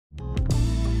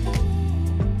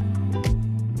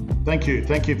Thank you.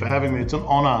 Thank you for having me. It's an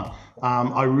honor.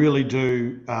 I really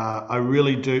do. I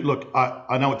really do. Look,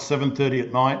 I know it's 7:30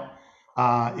 at night.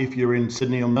 If you're in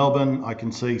Sydney or Melbourne, I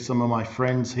can see some of my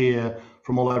friends here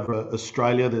from all over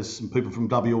Australia. There's some people from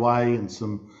WA and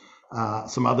some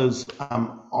others.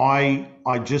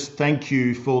 I just thank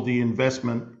you for the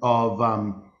investment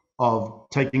of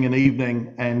taking an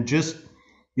evening and just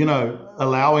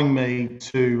allowing me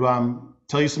to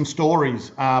tell you some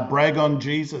stories, brag on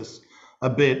Jesus a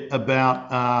bit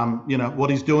about what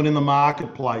he's doing in the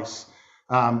marketplace.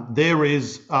 There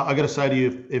is, I got to say to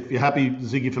you, if you're happy,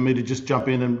 Ziggy, for me to just jump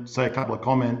in and say a couple of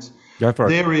comments. Go for it.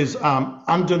 There is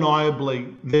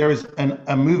undeniably, there is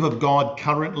a move of God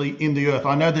currently in the earth.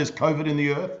 I know there's COVID in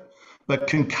the earth, but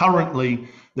concurrently,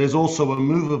 there's also a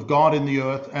move of God in the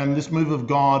earth, and this move of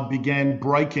God began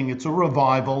breaking. It's a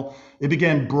revival. It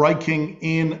began breaking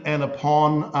in and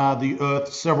upon the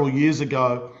earth several years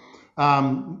ago.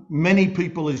 Many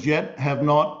people as yet have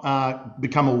not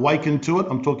become awakened to it.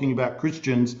 I'm talking about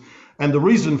Christians. And the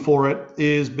reason for it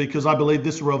is because I believe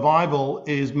this revival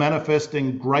is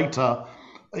manifesting greater,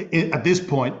 at this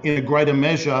point, in a greater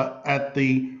measure at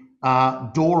the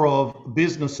door of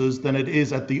businesses than it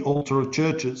is at the altar of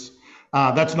churches.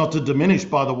 That's not to diminish,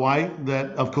 by the way,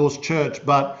 that, of course, church,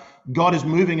 but God is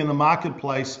moving in the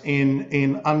marketplace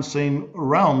in unseen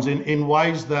realms, in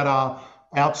ways that are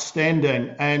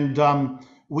outstanding. And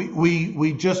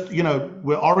we just,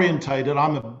 we're orientated.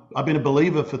 I've been a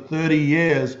believer for 30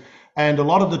 years. And a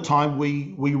lot of the time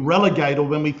we relegate, or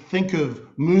when we think of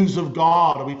moves of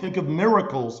God, or we think of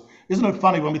miracles, isn't it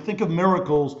funny? When we think of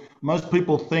miracles, most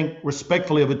people think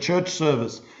respectfully of a church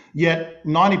service. Yet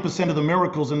 90% of the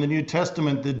miracles in the New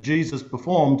Testament that Jesus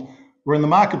performed were in the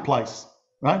marketplace,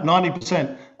 right?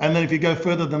 90%. And then if you go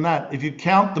further than that, if you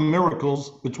count the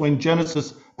miracles between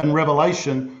Genesis and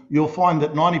Revelation, you'll find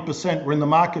that 90% were in the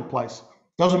marketplace.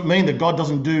 Doesn't mean that God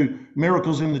doesn't do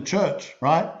miracles in the church,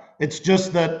 right? It's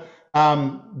just that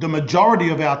the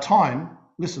majority of our time,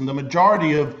 listen, the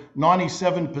majority of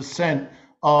 97%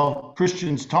 of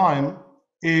Christians' time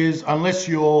is, unless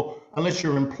you're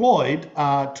employed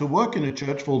to work in a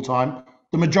church full time,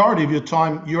 the majority of your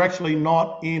time you're actually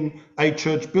not in a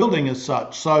church building as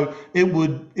such. So it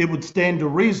would stand to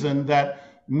reason that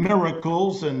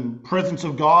miracles and presence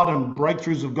of God and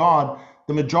breakthroughs of God,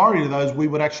 the majority of those we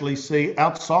would actually see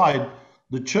outside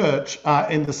the church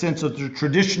in the sense of the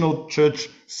traditional church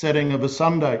setting of a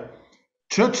Sunday.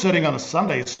 Church setting on a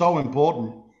Sunday is so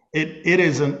important. It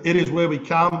is where we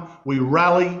come, we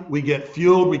rally, we get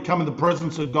fueled, we come in the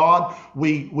presence of God,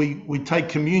 we take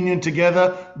communion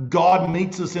together. God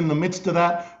meets us in the midst of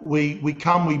that. We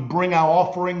come, we bring our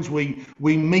offerings, we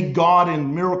meet God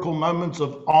in miracle moments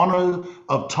of honor,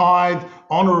 of tithe,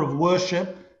 honor of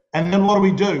worship. And then what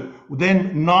do?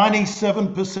 Then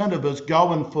 97% of us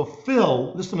go and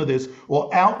fulfill, listen to this,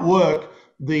 or outwork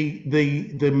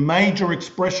the major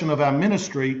expression of our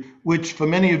ministry, which for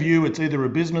many of you, it's either a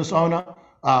business owner,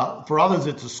 for others,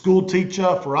 it's a school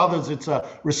teacher, for others, it's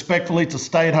respectfully, it's a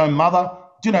stay-at-home mother.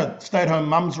 Do you know stay-at-home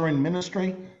mums are in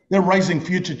ministry? They're raising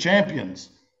future champions,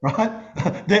 right?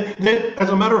 As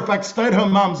a matter of fact,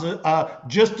 stay-at-home mums are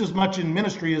just as much in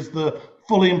ministry as the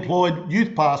fully employed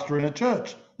youth pastor in a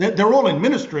church. They're all in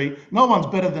ministry. No one's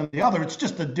better than the other. It's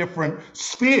just a different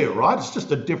sphere, right? It's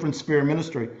just a different sphere of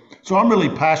ministry. So I'm really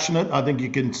passionate. I think you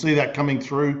can see that coming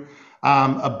through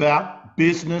about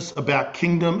business, about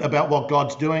kingdom, about what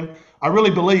God's doing. I really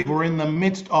believe we're in the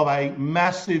midst of a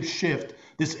massive shift.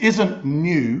 This isn't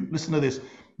new. Listen to this.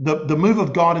 The move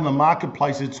of God in the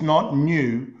marketplace, it's not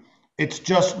new. It's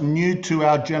just new to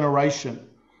our generation.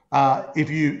 If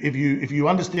you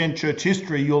understand church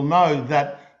history, you'll know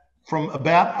that from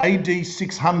about AD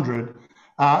 600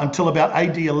 until about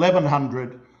AD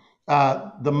 1100,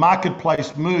 the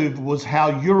marketplace move was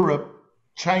how Europe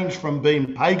changed from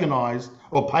being paganized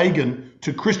or pagan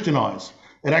to Christianized.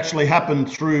 It actually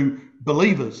happened through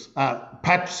believers.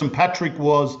 St. Patrick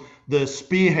was the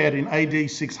spearhead in AD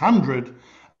 600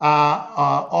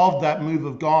 of that move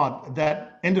of God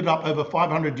that ended up over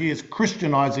 500 years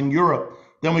Christianizing Europe.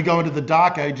 Then we go into the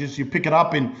Dark Ages. You pick it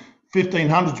up in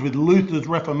 1500s with Luther's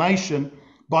Reformation.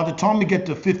 By the time we get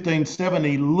to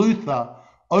 1570, Luther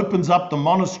opens up the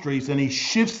monasteries and he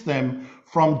shifts them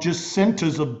from just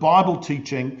centers of Bible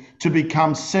teaching to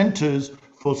become centers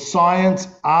for science,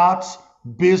 arts,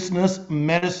 business,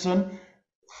 medicine,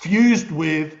 fused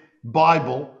with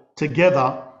Bible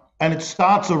together. And it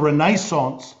starts a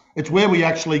renaissance. It's where we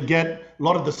actually get a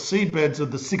lot of the seedbeds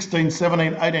of the 16,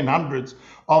 17, 1800s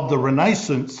of the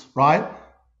Renaissance, right?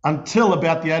 Until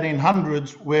about the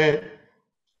 1800s, where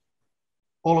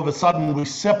all of a sudden we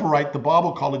separate the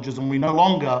Bible colleges and we no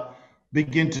longer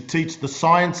begin to teach the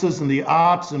sciences and the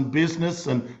arts and business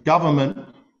and government,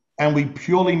 and we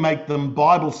purely make them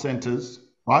Bible centers,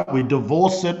 right? We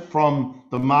divorce it from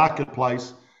the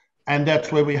marketplace, and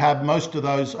that's where we have most of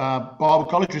those Bible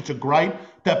colleges, which are great,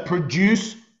 that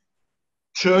produce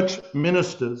church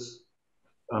ministers.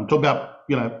 I'm talking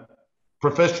about,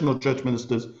 professional church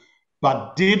ministers,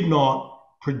 but did not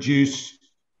produce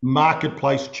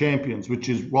marketplace champions, which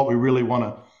is what we really want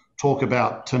to talk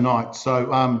about tonight.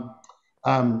 So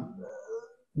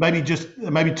maybe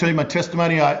tell you my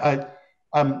testimony.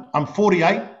 I'm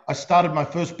 48. I started my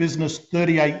first business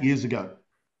 38 years ago.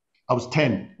 I was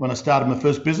 10 when I started my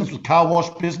first business. It was a car wash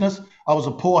business. I was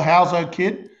a poor household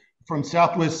kid from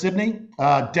Southwest Sydney.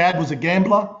 Dad was a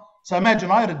gambler. So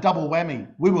imagine I had a double whammy.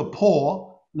 We were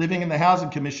poor, living in the housing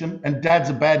commission, and Dad's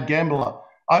a bad gambler.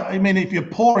 I mean, if you're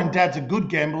poor and Dad's a good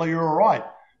gambler, you're all right.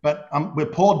 But we're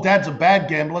poor, Dad's a bad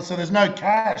gambler, so there's no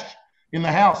cash in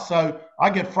the house. So I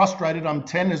get frustrated. I'm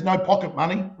 10. There's no pocket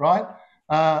money, right?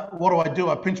 What do?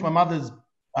 I pinch my mother's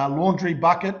laundry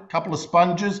bucket, a couple of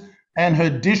sponges, and her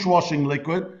dishwashing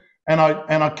liquid, and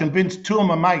I convinced two of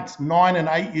my mates, 9 and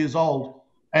 8 years old,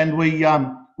 and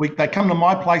they come to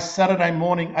my place Saturday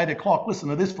morning, 8 o'clock. Listen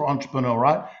to this for entrepreneur,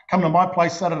 right? Come to my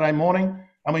place Saturday morning,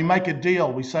 and we make a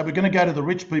deal. We say we're going to go to the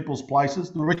rich people's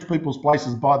places. The rich people's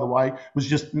places, by the way, was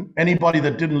just anybody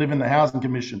that didn't live in the housing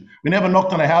commission. We never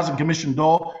knocked on a housing commission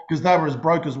door because they were as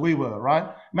broke as we were, right?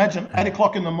 Imagine 8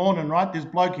 o'clock in the morning, right? This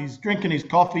bloke, he's drinking his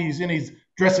coffee, he's in his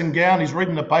dressing gown, he's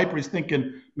reading the paper, he's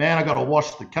thinking, man, I got to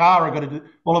wash the car, I got to do.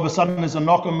 All of a sudden there's a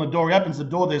knock on the door. He opens the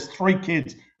door, there's 3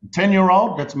 kids.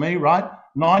 10-year-old, that's me, right?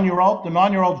 9-year-old, the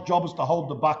 9-year-old's job is to hold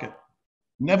the bucket.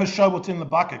 Never show what's in the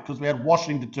bucket because we had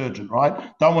washing detergent,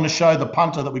 right? Don't want to show the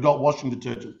punter that we got washing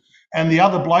detergent. And the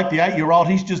other bloke, the 8-year-old,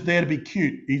 he's just there to be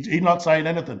cute. He's not saying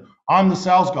anything. I'm the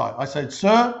sales guy. I said,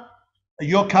 sir,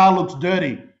 your car looks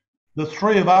dirty. The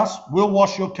 3 of us, we'll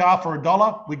wash your car for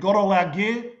 $1. We got all our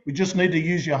gear. We just need to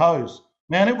use your hose.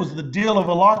 Man, it was the deal of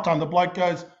a lifetime. The bloke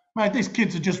goes, mate, these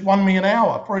kids are just won me an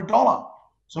hour for $1.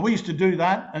 So we used to do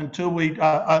that until we,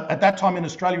 at that time in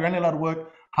Australia, we were only allowed to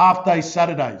work half-day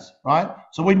Saturdays, right?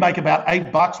 So we'd make about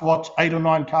 $8, watch 8 or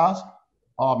 9 cars.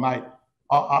 Oh, mate,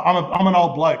 I'm an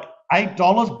old bloke.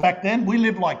 $8 back then, we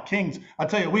lived like kings. I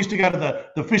tell you, we used to go to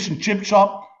the fish and chip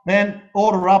shop, man,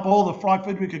 order up all the fried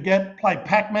food we could get, play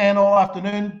Pac-Man all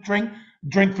afternoon,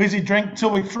 drink fizzy drink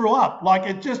till we threw up. Like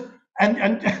it just,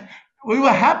 and we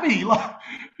were happy. Like,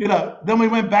 then we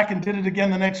went back and did it again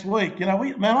the next week.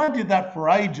 I did that for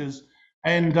ages.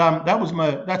 And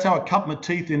that's how I cut my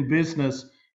teeth in business.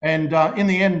 And in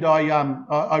the end,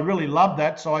 I really loved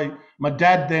that. So my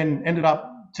dad then ended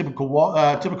up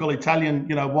typical Italian,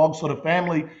 WOG sort of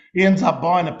family. He ends up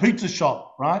buying a pizza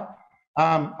shop, right?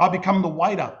 I become the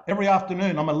waiter every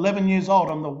afternoon. I'm 11 years old.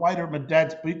 I'm the waiter at my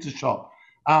dad's pizza shop.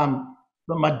 But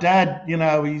my dad,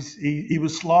 he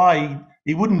was sly.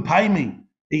 He wouldn't pay me.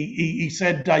 He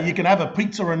said, you can have a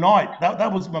pizza a night.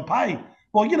 That was my pay.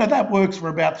 Well, that works for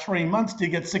about 3 months till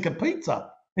you get sick of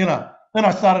pizza, Then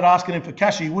I started asking him for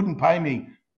cash. He wouldn't pay me.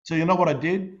 So you know what I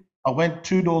did? I went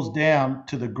 2 doors down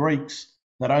to the Greeks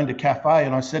that owned a cafe,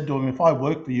 and I said to him, if I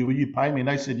work for you, will you pay me? And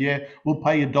they said, yeah, we'll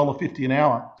pay you $1.50 an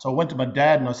hour. So I went to my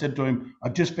dad and I said to him, I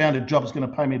just found a job that's going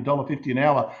to pay me $1.50 an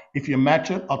hour. If you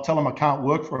match it, I'll tell him I can't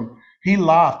work for him. He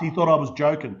laughed. He thought I was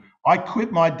joking. I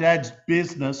quit my dad's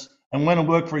business and went and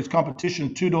worked for his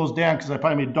competition 2 doors down because they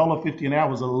paid me $1.50 an hour.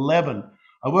 It was 11.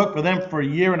 I worked for them for a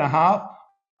year and a half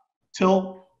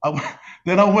till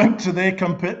then I went to their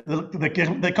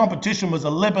competition was a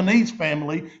Lebanese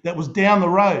family that was down the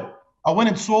road. I went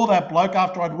and saw that bloke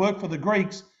after I'd worked for the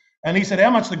Greeks, and he said, how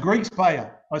much the Greeks pay you?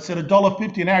 I said,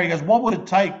 $1.50 an hour. He goes, what would it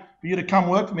take for you to come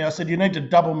work for me? I said, you need to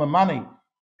double my money.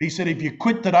 He said, if you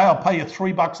quit today, I'll pay you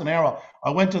 $3 an hour.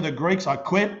 I went to the Greeks, I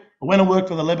quit. I went and worked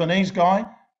for the Lebanese guy.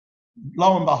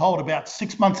 Lo and behold, about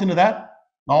 6 months into that,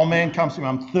 my old man comes to me.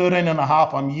 I'm 13 and a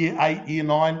half. I'm year 8, year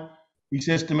 9. He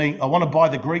says to me, I want to buy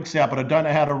the Greeks out, but I don't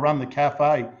know how to run the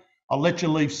cafe. I'll let you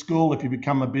leave school if you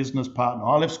become a business partner.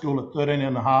 I left school at 13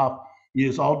 and a half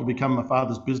years old to become my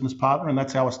father's business partner, and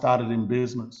that's how I started in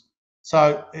business.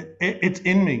 So it's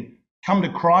in me. Come to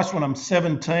Christ when I'm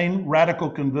 17, radical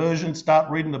conversion,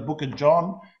 start reading the book of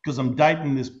John because I'm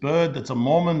dating this bird that's a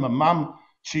Mormon. My mum,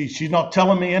 she's not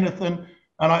telling me anything.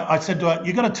 And I said to her,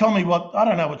 you got to tell me what, I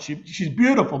don't know what she's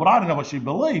beautiful, but I don't know what she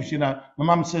believes. My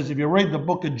mum says, if you read the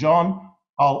book of John,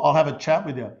 I'll have a chat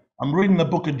with you. I'm reading the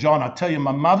book of John. I tell you,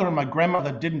 my mother and my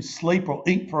grandmother didn't sleep or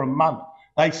eat for a month.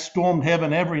 They stormed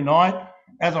heaven every night.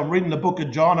 As I'm reading the book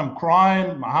of John, I'm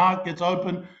crying. My heart gets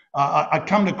open. I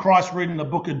come to Christ reading the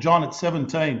book of John at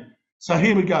 17. So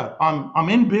here we go. I'm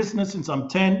in business since I'm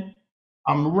 10.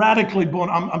 I'm radically born.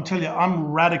 I'm telling you,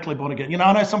 I'm radically born again. You know,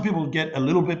 I know some people get a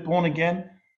little bit born again.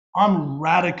 I'm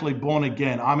radically born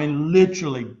again. I mean,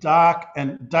 literally dark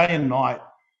and day and night.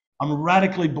 I'm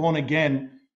radically born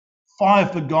again. Fire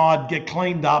for God, get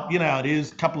cleaned up. You know how it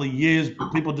is. A couple of years,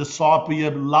 people disciple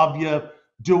you, love you,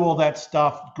 do all that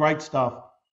stuff, great stuff.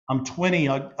 I'm 20.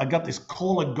 I got this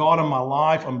call of God in my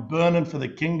life. I'm burning for the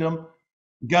kingdom.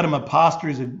 Go to my pastor.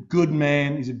 He's a good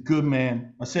man. He's a good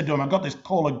man. I said to him, I've got this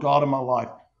call of God in my life.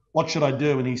 What should I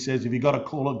do? And he says, if you've got a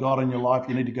call of God in your life,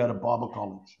 you need to go to Bible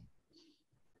college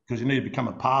because you need to become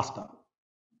a pastor.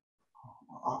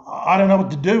 I don't know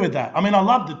what to do with that. I mean, I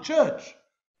love the church.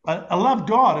 I love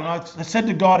God. And I said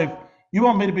to God, if you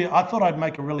want me to be, I thought I'd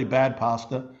make a really bad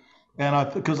pastor.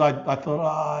 And because I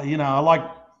thought, you know,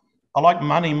 I like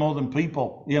money more than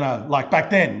people, you know, like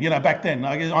back then,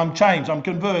 I'm changed, I'm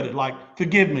converted, like,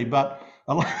 forgive me. But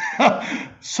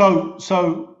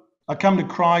so I come to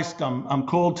Christ, I'm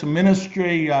called to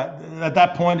ministry. At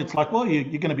that point, it's like, well, you're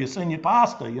going to be a senior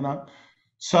pastor, you know.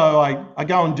 So I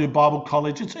go and do Bible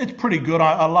college. It's pretty good.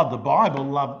 I love the Bible,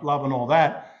 love and all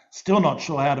that. Still not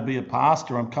sure how to be a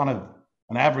pastor. I'm kind of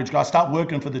an average guy. Start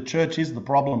working for the church. Here's the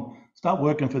problem. Start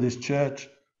working for this church.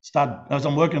 As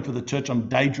I'm working for the church, I'm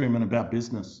daydreaming about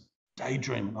business.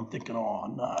 Daydreaming. I'm thinking,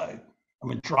 oh no,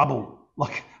 I'm in trouble.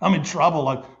 Like, I'm in trouble.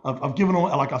 I've given all,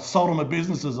 like, I sold all my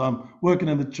businesses. I'm working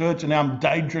in the church, and now I'm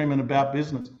daydreaming about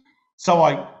business. So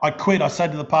I quit. I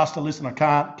said to the pastor, listen, I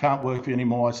can't work for you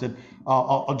anymore. I said,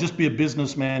 I'll just be a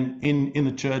businessman in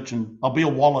the church, and I'll be a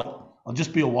wallet. I'll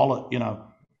just be a wallet, you know.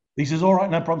 He says, all right,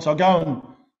 no problem. So I go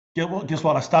and guess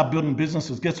what? I start building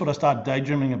businesses. Guess what I start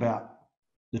daydreaming about?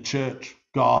 The church,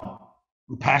 God.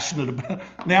 I'm passionate about it.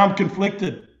 Now I'm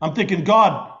conflicted. I'm thinking,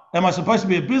 God, am I supposed to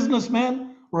be a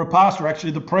businessman or a pastor?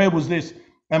 Actually, the prayer was this: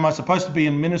 am I supposed to be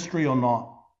in ministry or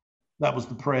not? That was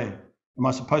the prayer. Am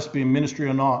I supposed to be in ministry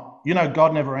or not? You know,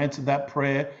 God never answered that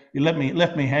prayer. He left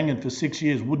me hanging for 6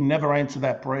 years, would never answer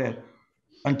that prayer,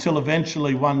 until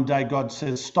eventually one day God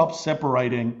says, stop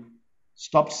separating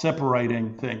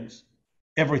things.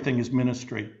 Everything is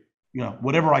ministry. You know,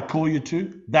 whatever I call you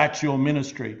to, that's your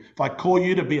ministry. If I call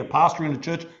you to be a pastor in a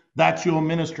church, that's your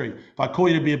ministry. If I call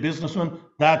you to be a businessman,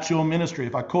 that's your ministry.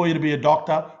 If I call you to be a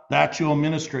doctor, that's your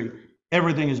ministry.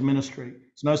 Everything is ministry.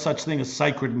 There's no such thing as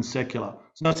sacred and secular.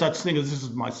 There's no such thing as this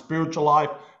is my spiritual life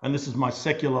and this is my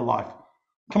secular life.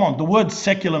 Come on, the word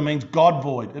secular means God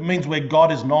void. It means where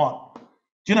God is not.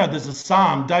 Do you know, there's a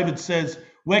psalm, David says,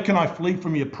 where can I flee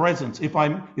from your presence? He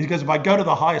goes, if I go to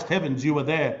the highest heavens, you are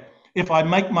there. If I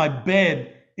make my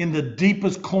bed in the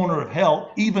deepest corner of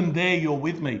hell, even there you're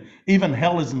with me. Even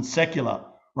hell isn't secular,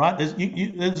 right?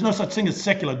 There's no such thing as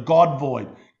secular, God void.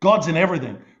 God's in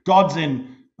everything. God's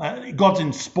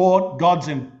in sport, God's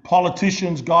in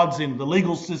politicians, God's in the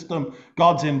legal system,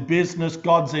 God's in business,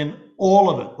 God's in all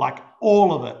of it, like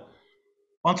all of it.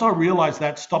 Once I realized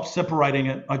that, stopped separating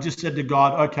it, I just said to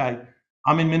God, okay,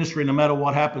 I'm in ministry no matter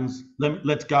what happens,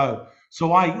 let's go.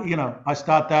 So I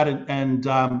start that, and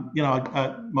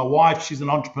my wife, she's an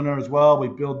entrepreneur as well. We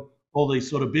build all these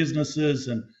sort of businesses,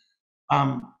 and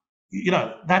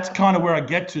that's kind of where I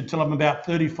get to till I'm about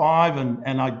 35,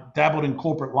 and I dabbled in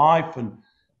corporate life, and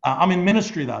I'm in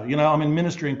ministry though. I'm in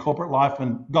ministry in corporate life,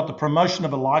 and got the promotion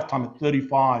of a lifetime at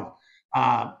 35,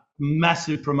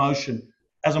 massive promotion.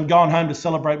 As I'm going home to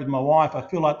celebrate with my wife, I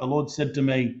feel like the Lord said to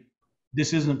me,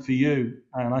 this isn't for you.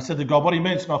 And I said to God, what do you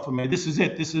mean it's not for me? This is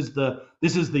it. This is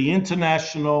the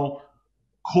international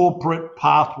corporate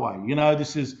pathway.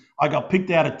 I got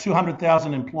picked out of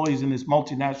 200,000 employees in this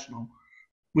multinational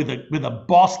with a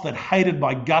boss that hated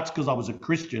my guts because I was a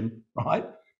Christian, right?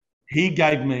 He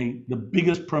gave me the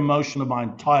biggest promotion of my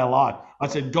entire life. I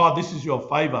said, God, this is your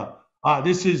favor.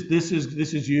 This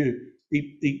is you.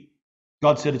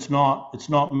 God said, it's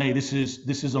not me. This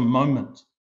is a moment.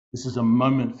 This is a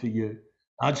moment for you.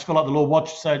 I just felt like the Lord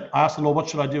I asked the Lord, what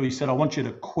should I do? He said, I want you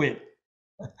to quit.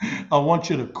 I want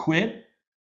you to quit,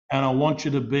 and I want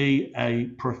you to be a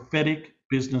prophetic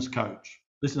business coach.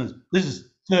 Listen, this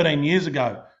is 13 years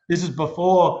ago. This is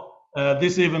before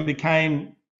this even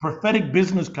became prophetic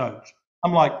business coach.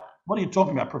 I'm like, what are you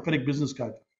talking about, prophetic business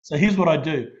coach? So here's what I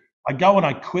do. I go and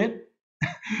I quit,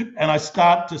 and I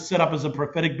start to set up as a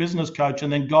prophetic business coach,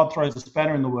 and then God throws a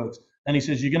spanner in the works. And he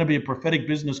says, you're going to be a prophetic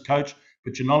business coach,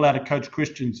 but you're not allowed to coach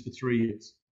Christians for 3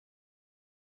 years.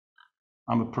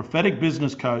 I'm a prophetic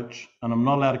business coach, and I'm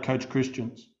not allowed to coach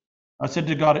Christians. I said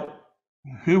to God,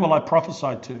 who will I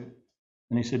prophesy to?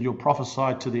 And he said, you'll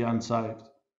prophesy to the unsaved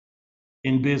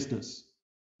in business.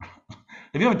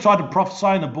 Have you ever tried to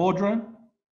prophesy in a boardroom?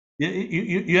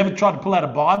 You ever tried to pull out a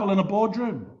Bible in a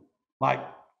boardroom? Like,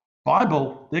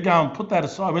 Bible, they're going, put that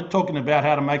aside. We're talking about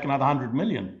how to make another 100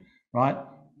 million, right?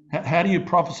 How do you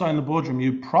prophesy in the boardroom?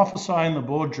 You prophesy in the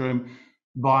boardroom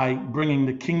by bringing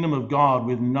the kingdom of God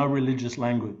with no religious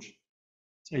language.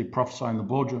 So you prophesy in the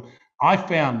boardroom. I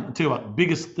found, I tell you what,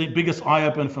 the biggest eye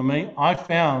opener for me, I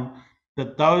found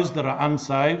that those that are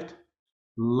unsaved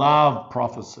love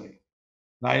prophecy.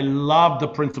 They love the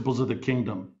principles of the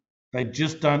kingdom. They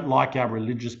just don't like our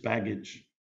religious baggage.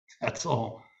 That's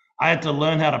all. I had to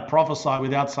learn how to prophesy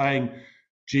without saying,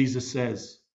 Jesus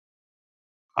says.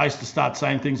 I used to start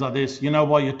saying things like this. You know,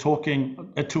 while you're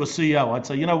talking to a CEO, I'd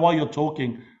say, you know, while you're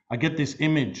talking, I get this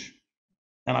image,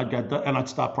 and I'd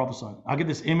start prophesying. I get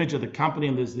this image of the company,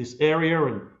 and there's this area,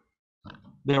 and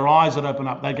their eyes would open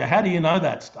up. They go, how do you know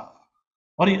that stuff?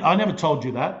 I never told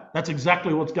you that. That's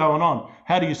exactly what's going on.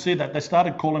 How do you see that? They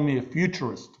started calling me a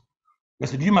futurist. They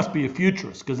said, you must be a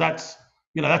futurist, because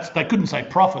they couldn't say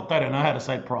prophet. They don't know how to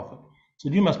say prophet. I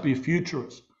said, you must be a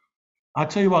futurist. I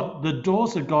tell you what, the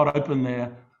doors that God opened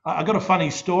there. I got a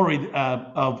funny story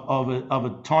of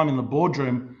a time in the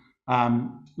boardroom.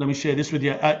 Let me share this with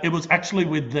you. It was actually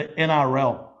with the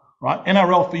NRL, right?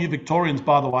 NRL, for you Victorians,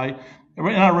 by the way,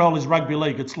 NRL is rugby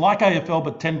league. It's like AFL,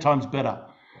 but 10 times better.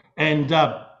 And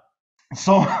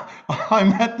so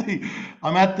I'm at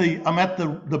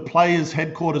the players'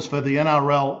 headquarters for the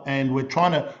NRL, and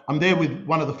I'm there with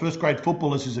one of the first grade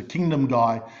footballers who's a Kingdom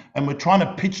guy, and we're trying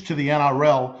to pitch to the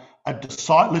NRL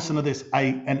listen to this,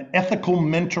 an ethical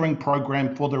mentoring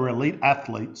program for their elite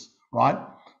athletes, right?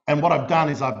 And what I've done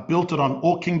is I've built it on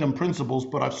all Kingdom principles,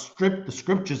 but I've stripped the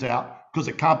scriptures out because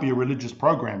it can't be a religious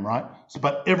program, right?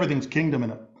 But everything's Kingdom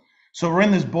in it. So we're in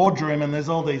this boardroom, and there's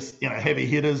all these, heavy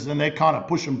hitters, and they're kind of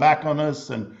pushing back on us,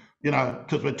 and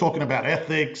because we're talking about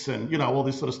ethics and all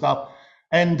this sort of stuff.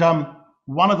 And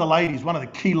one of the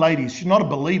key ladies, she's not a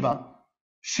believer.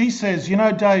 She says,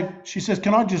 Dave, she says,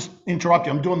 can I just interrupt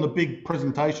you? I'm doing the big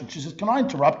presentation. She says, can I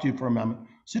interrupt you for a moment? I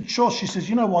said, sure. She says,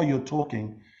 while you're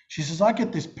talking, she says, I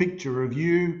get this picture of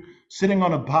you sitting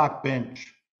on a park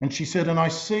bench. And she said, and I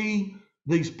see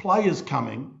these players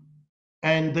coming,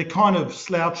 and they're kind of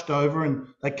slouched over, and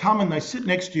they come and they sit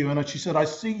next to you. And she said, I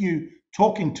see you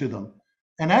talking to them.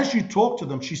 And as you talk to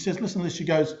them, she says, listen to this. She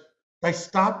goes, they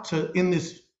start to, in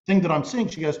this thing that I'm seeing,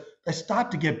 she goes, they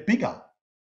start to get bigger.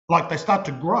 Like they start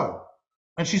to grow.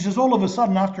 And she says, all of a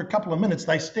sudden, after a couple of minutes,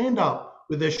 they stand up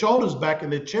with their shoulders back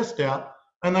and their chest out,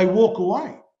 and they walk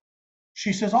away.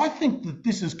 She says, I think that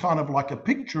this is kind of like a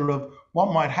picture of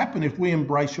what might happen if we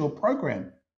embrace your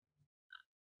program.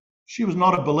 She was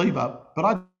not a believer, but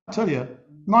I tell you,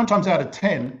 9 times out of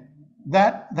 10,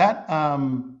 9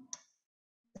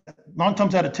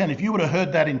 times out of 10, if you would have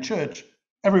heard that in church,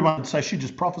 everyone would say she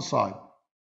just prophesied.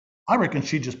 I reckon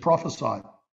she just prophesied.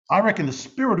 I reckon the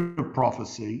spirit of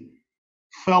prophecy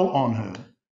fell on her,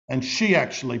 and she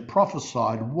actually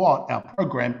prophesied what our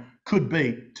program could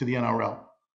be to the NRL.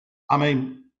 I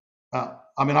mean, I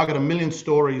got a million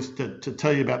stories to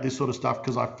tell you about this sort of stuff,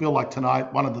 because I feel like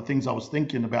tonight, one of the things I was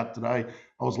thinking about today,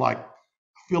 I was like,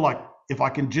 I feel like if I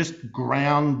can just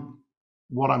ground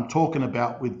what I'm talking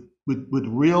about with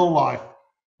real life,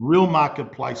 real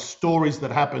marketplace stories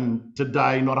that happened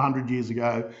today, not 100 years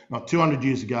ago, not 200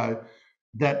 years ago,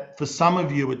 that for some of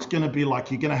you, it's going to be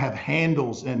like you're going to have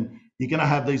handles, and you're going to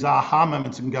have these aha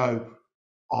moments and go,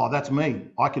 oh, that's me.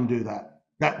 I can do that.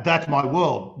 That's my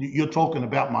world. You're talking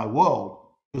about my world,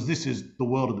 because this is the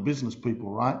world of the business people,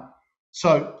 right?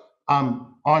 So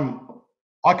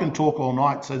I can talk all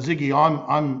night. So Ziggy,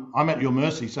 I'm at your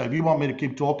mercy. So if you want me to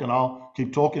keep talking, I'll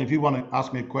keep talking. If you want to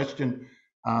ask me a question,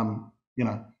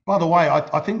 By the way,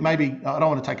 I think maybe I don't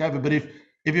want to take over, but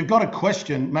if you've got a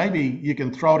question, maybe you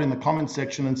can throw it in the comment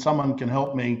section, and someone can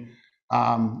help me.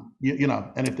 And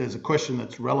if there's a question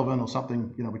that's relevant or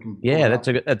something, we can. Yeah, that's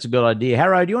a good idea.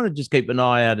 Harrow, do you want to just keep an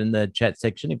eye out in the chat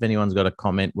section? If anyone's got a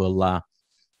comment, we'll,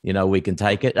 we can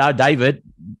take it. David,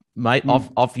 mate,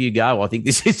 off you go. I think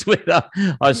this is where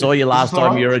I saw you last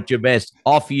time. You're at your best.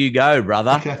 Off you go,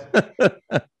 brother. Okay.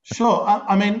 Sure.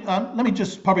 Let me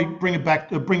just probably bring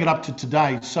it up to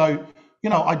today. So,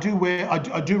 I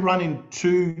do run in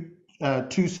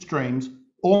two streams,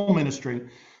 all ministry.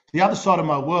 The other side of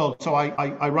my world, so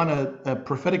I run a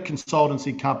prophetic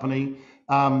consultancy company.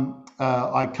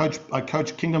 I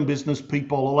coach kingdom business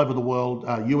people all over the world,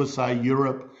 USA,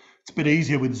 Europe. It's a bit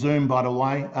easier with Zoom, by the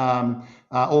way,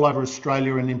 all over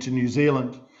Australia and into New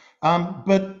Zealand.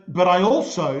 But I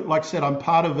also, like I said, I'm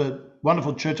part of a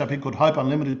wonderful church up here called Hope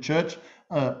Unlimited Church,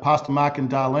 Pastor Mark and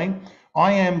Darlene.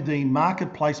 I am the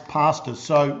marketplace pastor.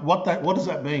 So what does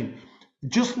that mean?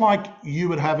 Just like you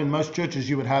would have in most churches,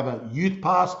 you would have a youth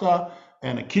pastor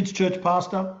and a kids church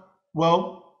pastor.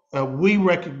 Well, we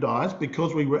recognize,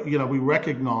 because we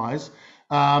recognize,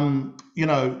 the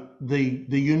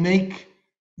unique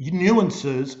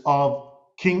nuances of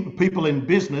people in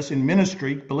business, in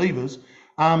ministry, believers.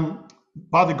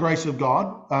 By the grace of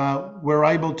God, we're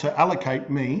able to allocate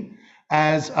me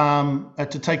as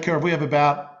to take care of. We have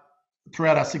about,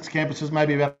 throughout our 6 campuses,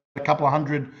 maybe about a couple of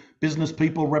hundred business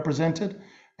people represented,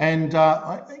 and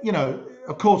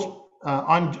of course,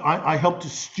 I help to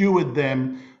steward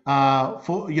them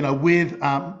with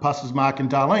Pastors Mark and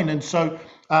Darlene. And so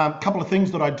a couple of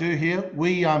things that I do here.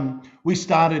 We didn't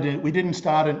start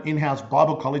an in-house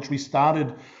Bible college. We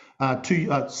started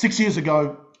 6 years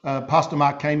ago. Pastor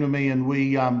Mark came to me, and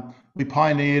we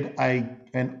pioneered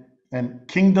an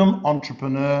Kingdom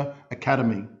Entrepreneur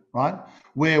Academy, right?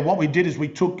 Where what we did is we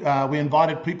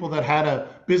invited people that had a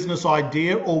business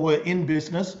idea or were in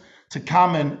business to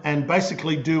come and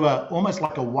basically do almost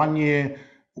like a 1 year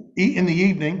in the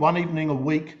evening, one evening a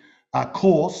week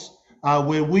course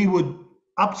where we would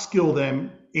upskill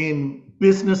them in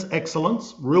business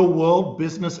excellence, real world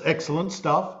business excellence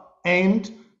stuff,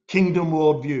 and kingdom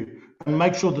worldview, and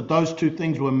make sure that those two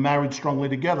things were married strongly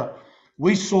together.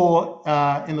 We saw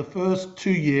in the first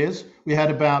 2 years, we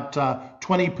had about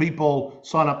 20 people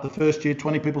sign up the first year,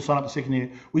 20 people sign up the second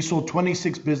year. We saw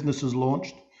 26 businesses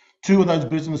launched. 2 of those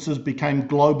businesses became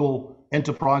global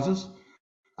enterprises,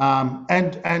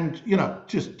 and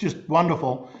just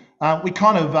wonderful. We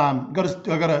kind of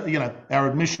our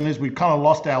admission is we kind of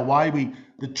lost our way.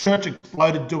 The church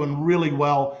exploded, doing really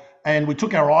well, and we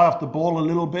took our eye off the ball a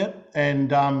little bit,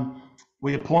 and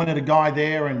we appointed a guy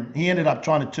there, and he ended up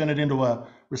trying to turn it into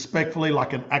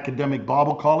like an academic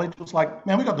Bible college. It was like,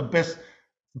 man, we got the best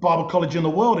Bible college in the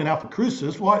world in Alpha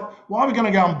Crucis. Why are we going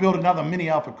to go and build another mini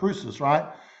Alpha Crucis, right?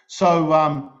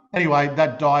 So anyway,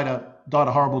 that died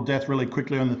a horrible death really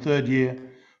quickly in the 3rd year.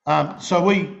 So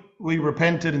we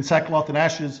repented in sackcloth and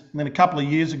ashes. And then a couple of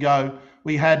years ago,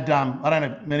 we had, I don't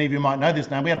know, many of you might know this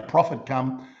now, we had a prophet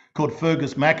come called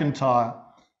Fergus McIntyre.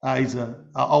 He's an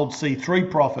old C3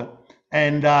 prophet.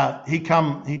 And he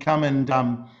come and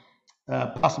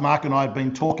Pastor Mark and I have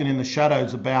been talking in the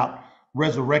shadows about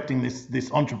resurrecting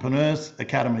this Entrepreneurs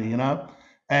Academy,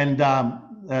 And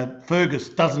Fergus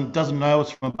doesn't know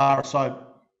us from a bar of soap,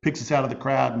 picks us out of the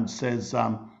crowd and says,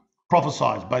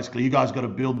 prophesies, basically, you guys got to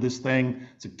build this thing.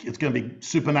 It's going to be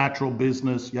supernatural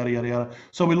business, yada, yada, yada.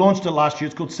 So we launched it last year.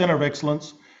 It's called Center of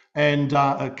Excellence. And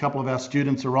a couple of our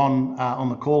students are on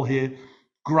the call here.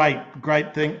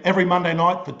 Great thing. Every Monday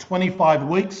night for 25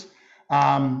 weeks,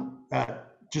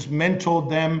 just mentored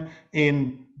them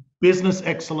in business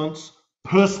excellence,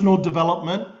 personal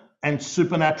development, and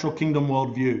supernatural kingdom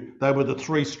worldview. They were the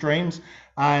 3 streams.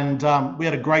 And we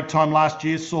had a great time last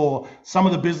year, saw some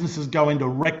of the businesses go into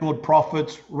record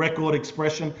profits, record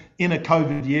expression in a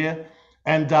COVID year.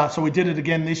 And so we did it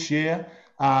again this year.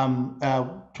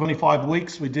 25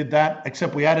 weeks, we did that,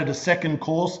 except we added a second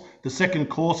course. The second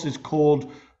course is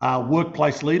called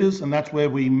Workplace Leaders, and that's where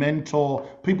we mentor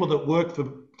people that work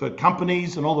for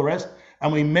companies and all the rest,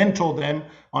 and we mentor them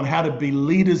on how to be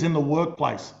leaders in the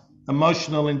workplace,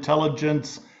 emotional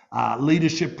intelligence,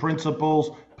 leadership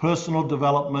principles, personal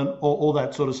development, all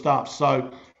that sort of stuff.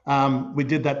 So we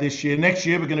did that this year. Next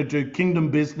year, we're going to do Kingdom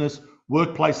Business,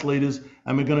 Workplace Leaders,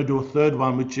 and we're going to do a third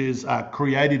one, which is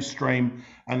Creative Stream.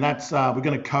 And that's, we're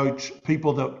going to coach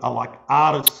people that are like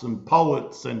artists and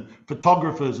poets and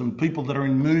photographers and people that are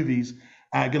in movies.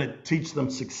 Going to teach them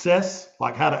success,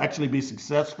 like how to actually be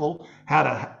successful, how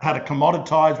to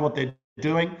commoditize what they're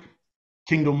doing,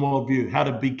 kingdom worldview, how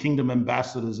to be kingdom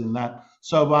ambassadors in that.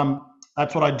 So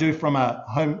that's what I do from a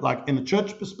home, like in the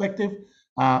church perspective.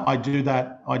 I do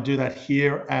that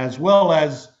here, as well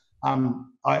as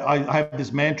I have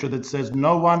this mantra that says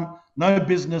no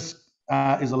business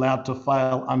is allowed to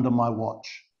fail under my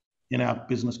watch in our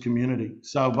business community.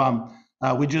 So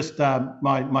we just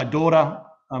my daughter,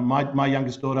 my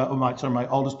youngest daughter, my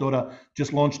oldest daughter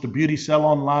just launched a beauty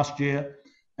salon last year.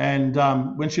 And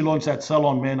when she launched that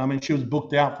salon, man, I mean, she was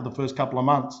booked out for the first couple of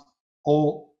months.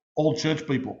 All church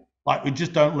people, like, we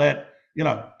just don't let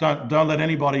let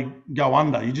anybody go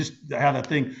under. You just have that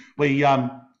thing. We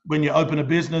when you open a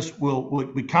business,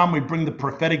 we come, we bring the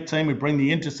prophetic team, we bring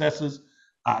the intercessors,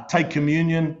 take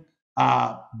communion,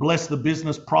 bless the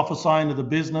business, prophesy into the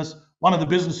business. One of the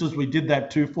businesses we did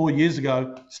that to 4 years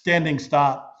ago, Standing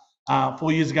Start.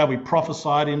 4 years ago, we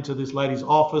prophesied into this lady's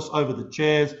office over the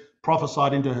chairs,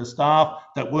 prophesied into her staff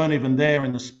that weren't even there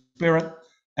in the spirit.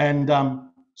 And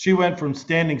she went from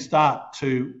Standing Start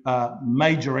to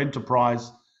major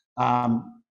enterprise,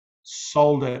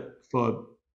 sold it for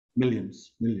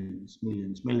millions,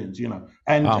 you know,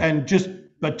 and Wow. and just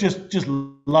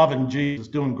loving Jesus,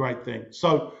 doing great things.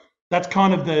 So that's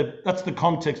kind of that's the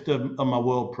context of my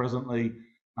world presently,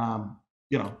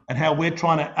 you know, and how we're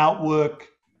trying to outwork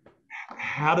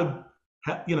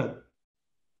you know,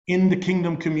 in the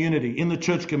kingdom community, in the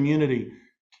church community,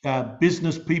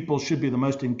 business people should be the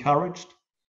most encouraged,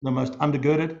 the most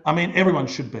undergirded. I mean, everyone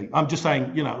should be. I'm just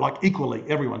saying, you know, like equally,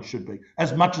 everyone should be,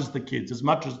 as much as the kids, as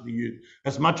much as the youth,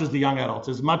 as much as the young adults,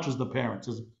 as much as the parents,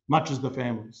 as much as the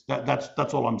families.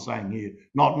 That's all I'm saying here.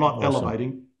 Not Awesome.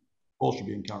 elevating. All should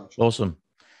be encouraged. Awesome.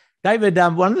 David,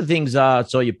 one of the things I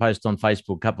saw you post on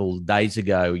Facebook a couple of days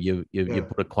ago, you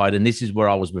put a quote, and this is where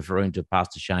I was referring to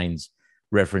Pastor Shane's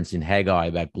reference in Haggai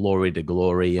about glory to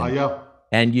glory. And,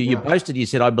 and you posted, you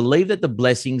said, I believe that the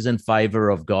blessings and favor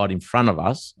of God in front of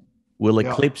us will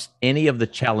eclipse any of the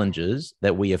challenges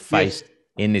that we have faced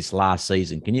in this last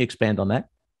season. Can you expand on that?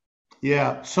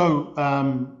 Yeah, so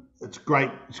it's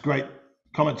great. It's a great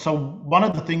comment. So one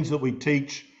of the things that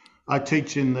I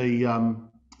teach in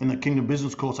the Kingdom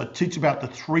Business course, I teach about the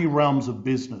 3 realms of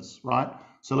business, right?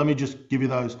 So let me just give you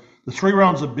those. The 3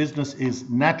 realms of business is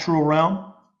natural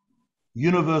realm,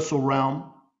 universal realm,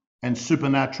 and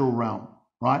supernatural realm,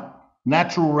 right?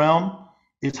 Natural realm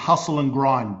is hustle and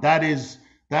grind. That is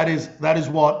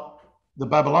what the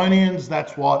Babylonians,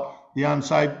 that's what the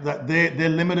unsaved, that they're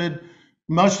limited.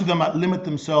 Most of them limit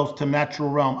themselves to natural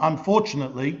realm.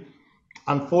 Unfortunately,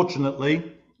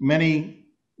 many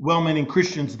well-meaning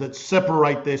Christians that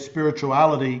separate their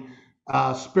spirituality,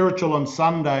 spiritual on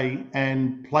Sunday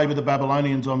and play with the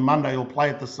Babylonians on Monday, or play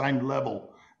at the same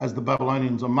level as the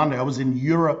Babylonians on Monday. I was in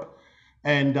Europe,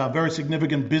 and a very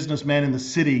significant businessman in the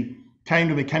city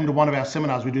came to one of our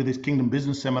seminars. We do these Kingdom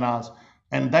Business seminars,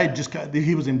 and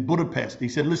he was in Budapest. He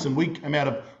said, listen, we came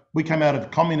out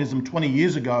of communism 20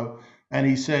 years ago, and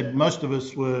he said most of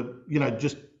us were, you know,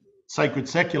 just sacred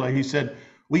secular. He said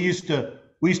we used to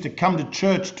come to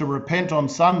church to repent on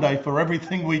Sunday for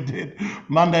everything we did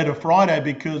Monday to Friday,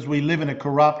 because we live in a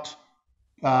corrupt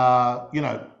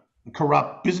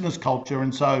business culture.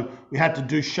 And so we had to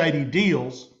do shady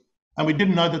deals, and we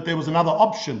didn't know that there was another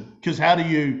option, because how do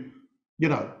you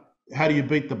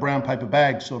beat the brown paper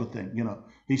bag sort of thing, you know?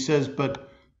 He says, but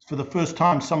for the first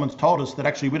time, someone's told us that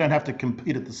actually we don't have to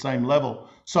compete at the same level.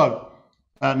 So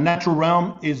natural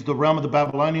realm is the realm of the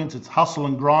Babylonians. It's hustle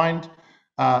and grind.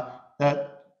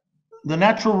 The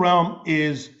natural realm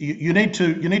is you need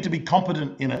to be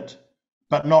competent in it,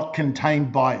 but not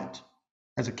contained by it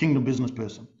as a kingdom business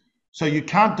person. So you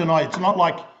can't deny. It's not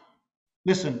like,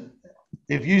 listen,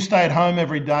 if you stay at home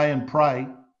every day and pray,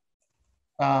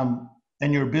 and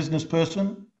you're a business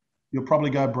person, you'll probably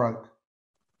go broke,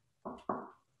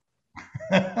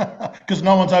 because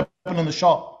no one's opening the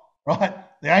shop, right?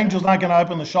 The angels aren't going to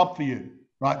open the shop for you,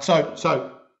 right? So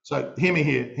hear me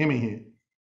here.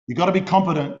 You got to be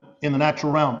competent in the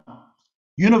natural realm.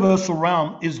 Universal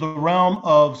realm is the realm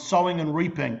of sowing and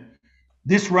reaping.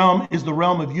 This realm is the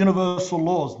realm of universal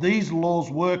laws. These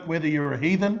laws work whether you're a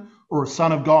heathen or a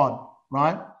son of God,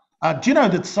 right? Do you know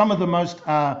that some of the most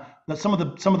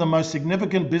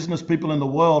significant business people in the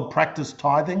world practice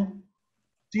tithing?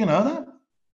 Do you know that?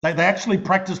 They actually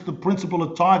practice the principle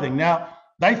of tithing. Now,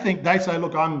 they say,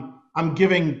 look, I'm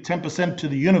giving 10% to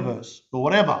the universe or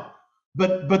whatever.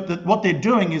 But what they're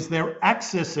doing is they're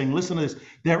accessing, listen to this,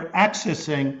 they're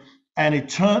accessing an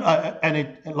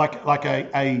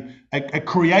a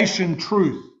creation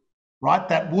truth, right?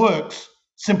 That works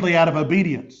simply out of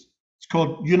obedience. It's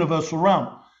called universal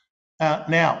realm.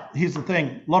 Now, here's the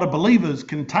thing. A lot of believers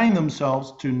contain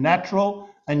themselves to natural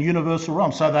and universal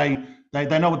realm. So they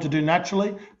know what to do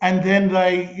naturally, and then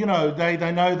they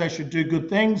know they should do good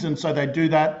things, and so they do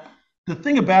that. The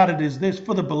thing about it is this: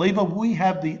 for the believer, we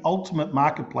have the ultimate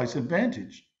marketplace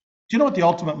advantage. Do you know what the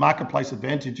ultimate marketplace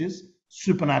advantage is?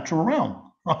 Supernatural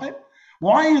realm, right?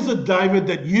 Why is it, David,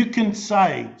 that you can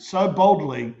say so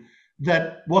boldly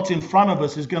that what's in front of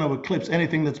us is going to eclipse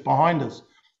anything that's behind us?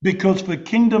 Because for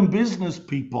kingdom business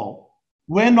people,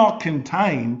 we're not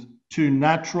contained to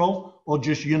natural or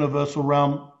just universal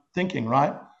realm thinking,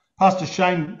 right? Pastor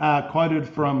Shane quoted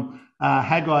from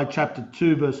Haggai chapter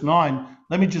 2, verse 9.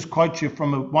 Let me just quote you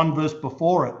from one verse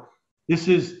before it. This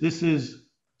is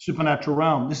supernatural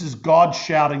realm. This is God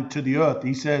shouting to the earth.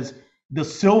 He says, "The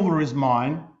silver is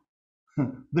mine,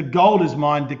 the gold is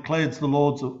mine, declares the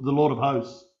Lord of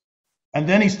hosts." And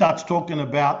then he starts talking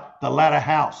about the latter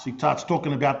house. He starts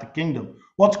talking about the kingdom.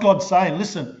 What's God saying?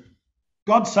 Listen,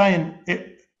 God's saying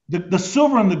the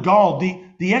silver and the gold,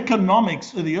 the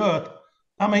economics of the earth.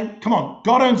 I mean, come on,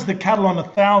 God owns the cattle on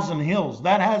 1,000 hills.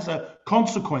 That has a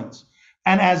consequence.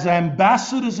 And as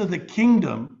ambassadors of the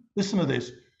kingdom, listen to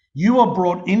this. You are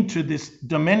brought into this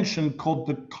dimension called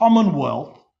the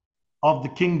commonwealth of the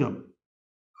kingdom,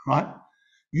 right?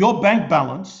 Your bank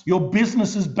balance, your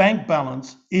business's bank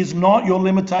balance is not your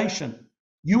limitation.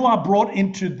 You are brought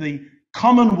into the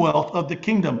commonwealth of the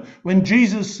kingdom. When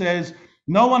Jesus says,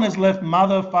 no one has left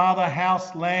mother, father,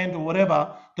 house, land, or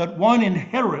whatever that won't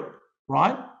inherit,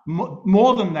 right?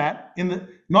 More than that,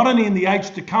 not only in the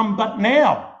age to come, but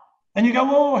now. And you go,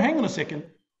 well, hang on a second.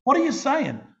 What are you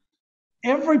saying?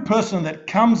 Every person that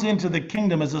comes into the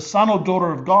kingdom as a son or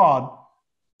daughter of God,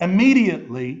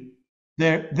 immediately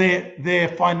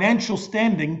their financial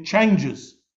standing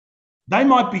changes. They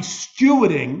might be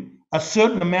stewarding a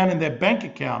certain amount in their bank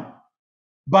account,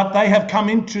 but they have come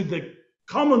into the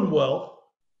commonwealth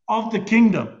of the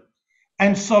kingdom.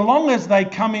 And so long as they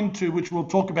come into, which we'll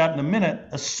talk about in a minute,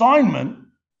 assignment,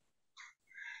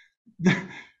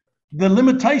 the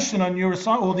limitation on your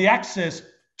assignment, or the access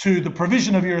to the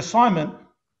provision of your assignment,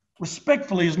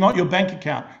 respectfully, is not your bank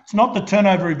account. It's not the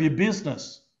turnover of your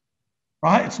business,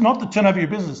 right? It's not the turnover of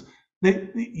your business.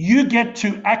 You get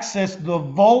to access the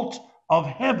vault of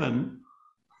heaven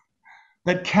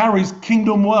that carries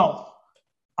kingdom wealth.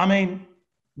 I mean,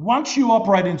 once you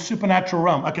operate in supernatural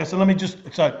realm, okay,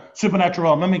 so supernatural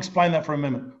realm, let me explain that for a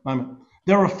moment.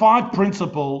 There are 5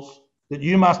 principles that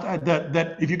you must,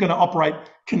 that if you're going to operate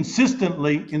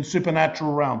consistently in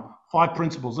supernatural realm, 5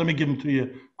 principles. Let me give them to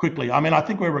you quickly. I mean, I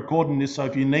think we're recording this, so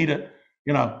if you need it,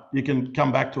 you can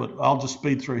come back to it. I'll just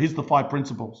speed through. Here's the 5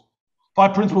 principles.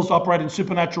 5 principles to operate in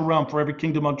supernatural realm for every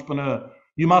kingdom entrepreneur.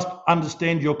 You must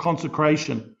understand your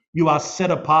consecration. You are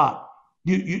set apart.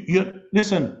 You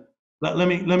listen. Let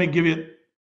me give you.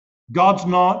 God's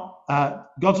not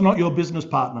your business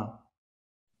partner.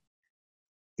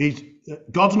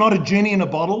 God's not a genie in a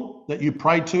bottle that you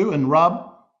pray to and rub.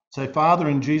 Say, Father,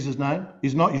 in Jesus' name.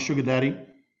 He's not your sugar daddy.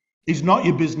 He's not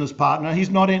your business partner.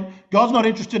 God's not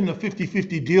interested in a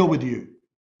 50-50 deal with you,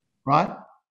 right?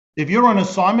 If you're on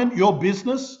assignment, your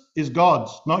business is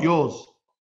God's, not yours.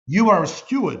 You are a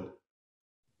steward,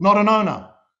 not an owner.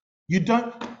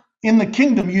 In the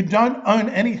kingdom, you don't own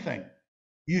anything.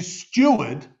 You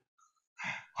steward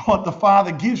what the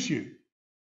Father gives you.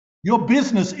 Your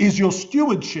business is your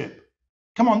stewardship.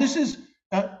 Come on, this is,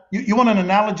 you want an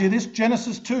analogy of this?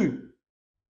 Genesis 2.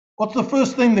 What's the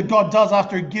first thing that God does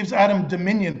after he gives Adam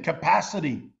dominion,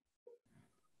 capacity?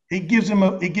 He gives him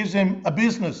a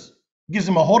business. He gives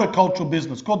him a horticultural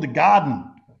business called the garden.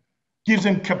 Gives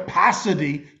him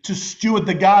capacity to steward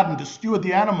the garden, to steward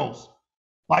the animals.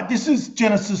 Like, this is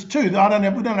Genesis 2. We don't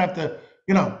have to,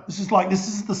 this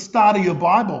is the start of your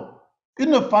Bible.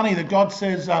 Isn't it funny that God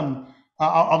says, I'll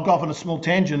go off on a small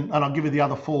tangent and I'll give you the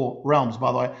other 4 realms,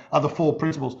 by the way, other 4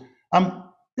 principles.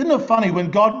 Isn't it funny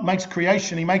when God makes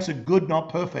creation, he makes it good, not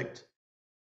perfect?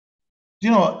 Do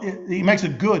you know what? He makes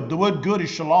it good. The word good is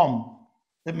shalom.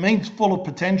 It means full of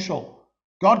potential.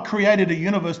 God created a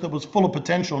universe that was full of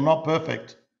potential, not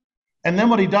perfect. And then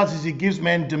what he does is he gives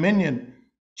man dominion.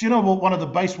 Do you know what one of the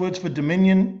base words for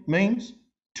dominion means?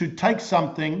 To take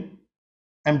something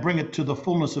and bring it to the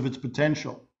fullness of its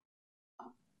potential.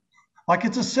 Like,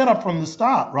 it's a setup from the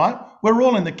start, right? We're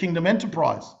all in the kingdom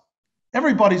enterprise.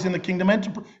 Everybody's in the kingdom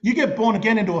enterprise. You get born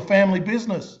again into a family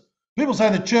business. People say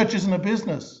the church isn't a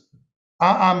business.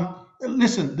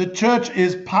 Listen, the church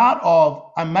is part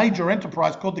of a major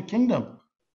enterprise called the kingdom.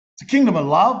 It's a kingdom of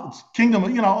love. It's a kingdom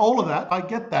of, all of that. I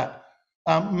get that.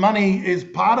 Money is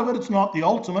part of it. It's not the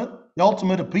ultimate. The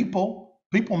ultimate are people.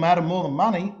 People matter more than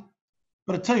money.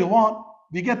 But I tell you what,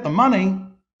 if you get the money,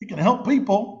 you can help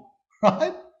people,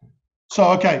 right?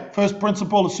 So, okay, first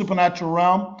principle of supernatural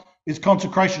realm is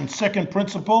consecration. Second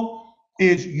principle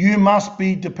is you must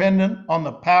be dependent on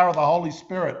the power of the Holy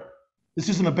Spirit. This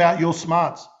isn't about your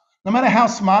smarts. No matter how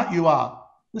smart you are,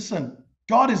 listen,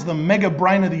 God is the mega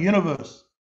brain of the universe.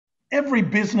 Every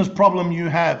business problem you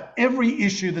have, every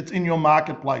issue that's in your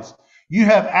marketplace, you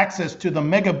have access to the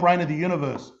mega brain of the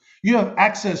universe. You have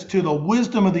access to the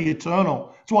wisdom of the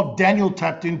eternal. It's what Daniel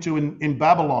tapped into in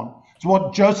Babylon. It's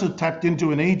what Joseph tapped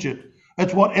into in Egypt.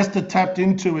 It's what Esther tapped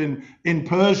into in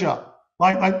Persia.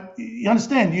 Like you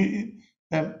understand,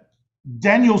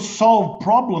 Daniel solved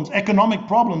problems, economic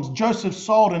problems. Joseph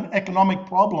solved an economic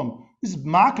problem. This is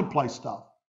marketplace stuff.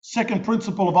 Second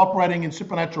principle of operating in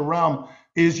supernatural realm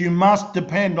is you must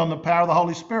depend on the power of the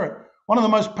Holy Spirit. One of the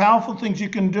most powerful things you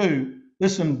can do,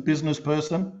 listen, business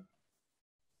person,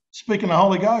 speaking the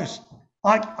Holy Ghost.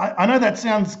 I know that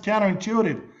sounds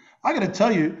counterintuitive. I got to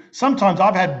tell you, sometimes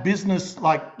I've had business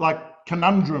like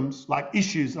conundrums, like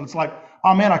issues, and it's like,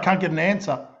 oh man, I can't get an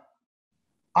answer.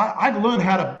 I've learned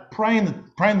how to pray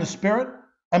in the Spirit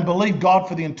and believe God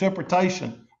for the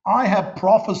interpretation. I have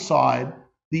prophesied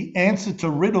the answer to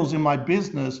riddles in my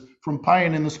business from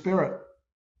praying in the Spirit.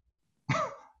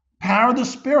 Power of the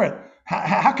Spirit.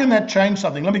 How can that change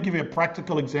something? Let me give you a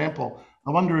practical example.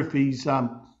 I wonder if he's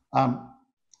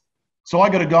so I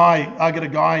got a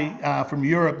guy from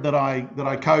Europe that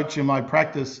I coach in my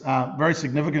practice. Very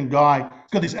significant guy.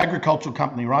 He's got this agricultural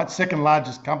company, right? Second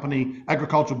largest company,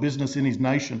 agricultural business in his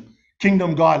nation.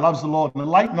 Kingdom guy, loves the Lord. In the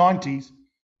late 90s,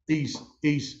 he's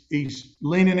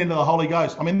leaning into the Holy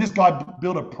Ghost. I mean, this guy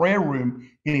built a prayer room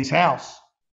in his house.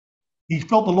 He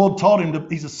felt the Lord told him to,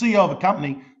 he's a CEO of a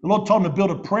company. The Lord told him to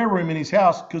build a prayer room in his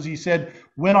house because he said,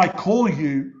 when I call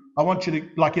you, I want you to,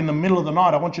 like in the middle of the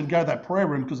night, I want you to go to that prayer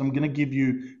room because I'm going to give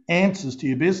you answers to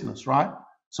your business, right?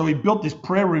 So he built this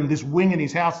prayer room, this wing in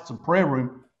his house. It's a prayer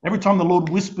room. Every time the Lord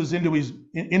whispers into his,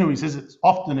 he says it's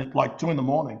often at like 2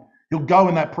 a.m. He'll go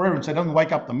in that prayer room so he doesn't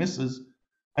wake up the missus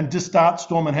and just start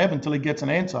storming heaven until he gets an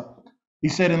answer. He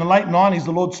said in the late 90s,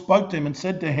 the Lord spoke to him and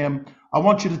said to him, I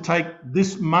want you to take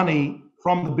this money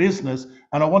from the business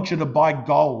and I want you to buy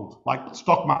gold, like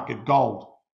stock market gold.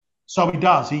 So he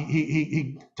does.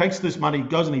 He takes this money,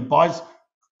 goes and he buys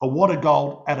a wad of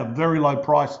gold at a very low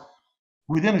price.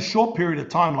 Within a short period of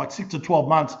time, like 6 to 12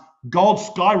 months, gold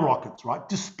skyrockets, right?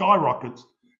 Just skyrockets.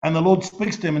 And the Lord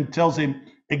speaks to him and tells him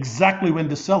exactly when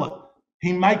to sell it.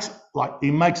 He makes a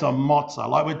mozza,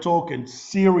 like we're talking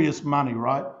serious money,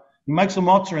 right? He makes a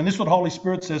mozza, and this is what Holy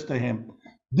Spirit says to him.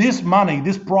 This money,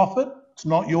 this profit, it's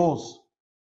not yours.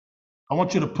 I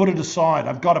want you to put it aside.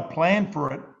 I've got a plan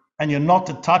for it, and you're not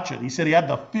to touch it. He said he had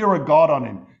the fear of God on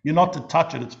him. You're not to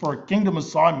touch it. It's for a kingdom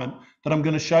assignment that I'm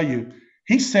going to show you.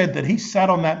 He said that he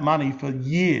sat on that money for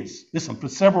years, listen, for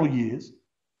several years,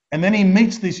 and then he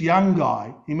meets this young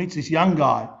guy.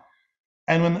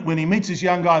 And when he meets this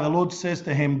young guy, the Lord says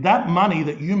to him, that money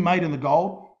that you made in the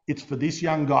gold, it's for this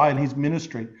young guy and his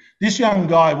ministry. This young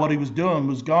guy, what he was doing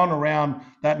was going around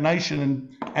that nation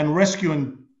and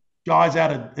rescuing guys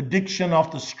out of addiction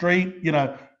off the street, you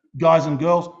know, guys and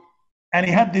girls. And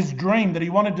he had this dream that he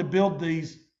wanted to build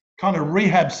these kind of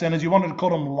rehab centers. He wanted to call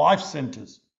them life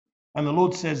centers. And the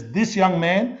Lord says, this young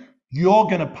man, you're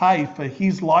going to pay for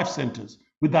his life centers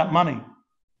with that money.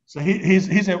 So here's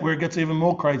where it gets even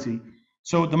more crazy.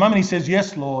 So at the moment he says,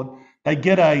 yes, Lord, they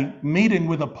get a meeting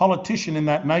with a politician in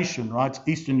that nation, right? It's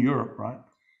Eastern Europe, right?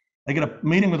 They get a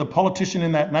meeting with a politician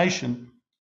in that nation.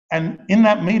 And in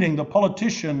that meeting, the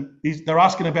politician, they're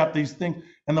asking about these things.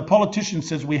 And the politician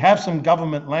says, we have some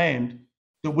government land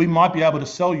that we might be able to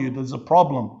sell you. There's a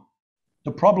problem.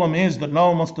 The problem is that no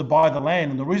one wants to buy the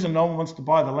land. And the reason no one wants to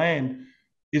buy the land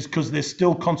is because there's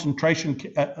still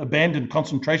abandoned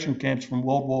concentration camps from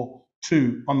World War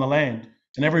II on the land.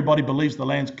 And everybody believes the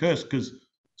land's cursed because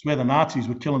it's where the Nazis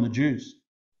were killing the Jews.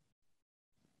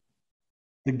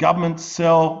 The government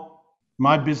sell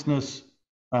my business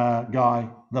guy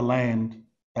the land.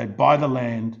 They buy the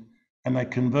land and they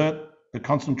convert the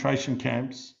concentration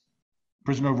camps,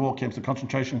 prisoner of war camps, the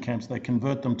concentration camps, they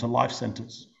convert them to life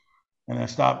centers. And they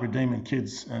start redeeming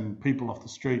kids and people off the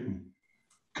street. And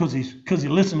because he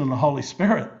listened to the Holy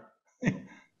Spirit.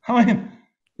 I mean,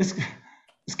 this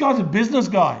guy's a business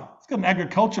guy. He's got an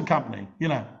agriculture company, you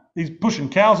know. He's pushing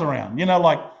cows around, you know,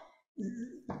 like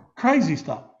crazy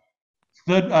stuff.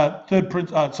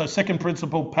 So second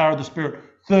principle, power of the Spirit.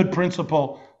 Third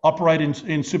principle, operate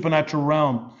in supernatural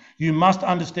realm. You must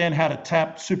understand how to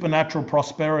tap supernatural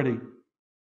prosperity,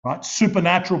 right?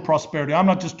 Supernatural prosperity. I'm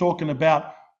not just talking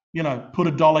about, you know, put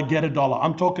a dollar, get a dollar.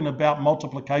 I'm talking about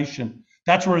multiplication.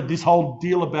 That's where this whole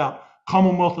deal about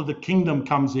Commonwealth of the Kingdom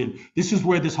comes in. This is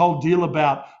where this whole deal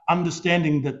about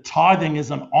understanding that tithing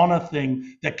is an honor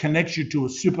thing that connects you to a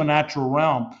supernatural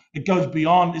realm. It goes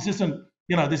beyond, this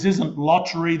isn't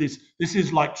lottery. This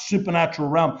is like supernatural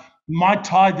realm. My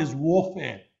tithe is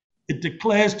warfare. It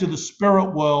declares to the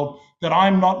spirit world that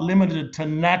I'm not limited to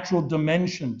natural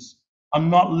dimensions. I'm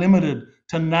not limited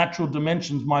to natural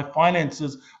dimensions. My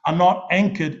finances are not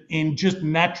anchored in just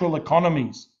natural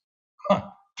economies.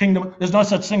 Kingdom, there's no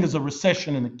such thing as a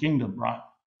recession in the kingdom, right?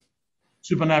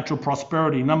 Supernatural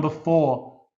prosperity. Number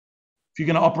 4, if you're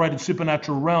going to operate in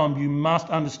supernatural realm, you must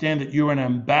understand that you're an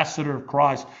ambassador of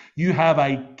Christ. You have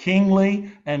a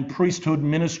kingly and priesthood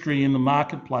ministry in the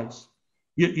marketplace.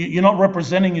 You're not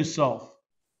representing yourself.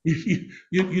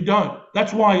 You don't.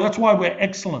 That's why we're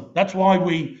excellent. That's why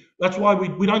we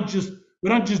don't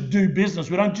just do business.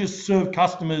 We don't just serve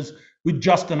customers with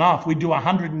just enough. We do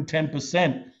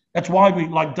 110%. That's why we,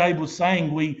 like Dave was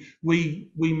saying, we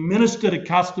minister to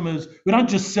customers. We don't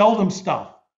just sell them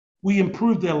stuff. We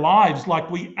improve their lives,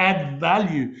 like we add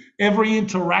value. Every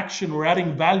interaction, we're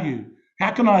adding value.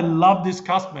 How can I love this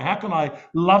customer? How can I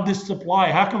love this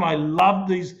supplier? How can I love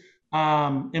these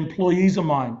employees of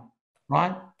mine,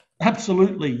 right?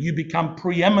 Absolutely. You become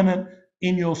preeminent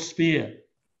in your sphere.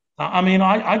 I mean,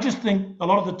 I just think a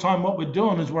lot of the time what we're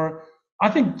doing is I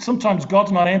think sometimes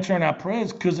God's not answering our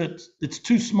prayers because it's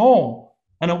too small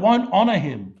and it won't honor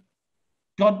him.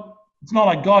 God, it's not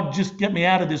like, God, just get me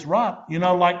out of this rut.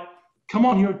 Like, come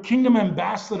on, you're a kingdom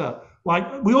ambassador.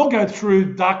 Like, we all go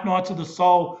through dark nights of the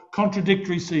soul,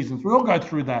 contradictory seasons. We all go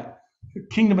through that.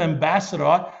 Kingdom ambassador.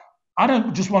 I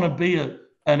don't just want to be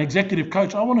an executive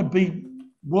coach. I want to be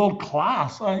world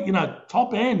class,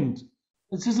 top end.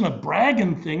 This isn't a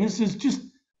bragging thing. This is just,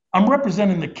 I'm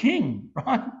representing the king,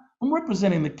 right? I'm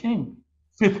representing the king.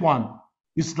 Fifth one.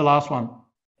 This is the last one.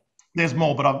 There's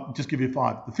more, but I'll just give you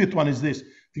 5. The fifth one is this. If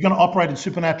you're going to operate in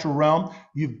supernatural realm,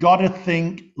 you've got to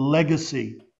think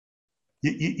legacy.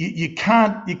 You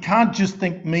can't just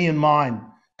think me and mine.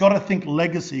 Got to think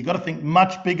legacy. You got to think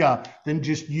much bigger than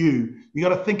just you. You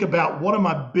got to think about, what am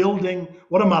I building?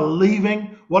 What am I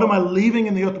leaving? What am I leaving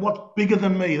in the earth? What's bigger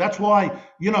than me? That's why,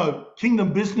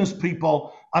 kingdom business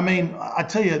people, I mean, I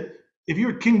tell you, if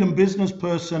you're a kingdom business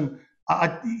person,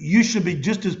 you should be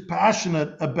just as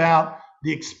passionate about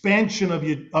the expansion of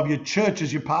your church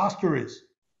as your pastor is.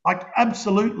 Like,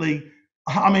 absolutely.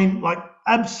 I mean, like,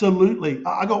 absolutely.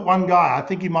 I got one guy, I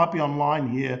think he might be online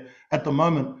here at the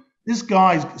moment. This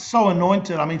guy's so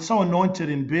anointed. I mean, so anointed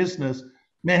in business.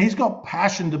 Man, he's got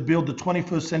passion to build the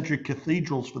 21st century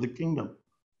cathedrals for the kingdom.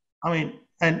 I mean,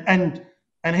 and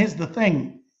here's the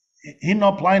thing. He's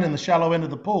not playing in the shallow end of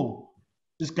the pool.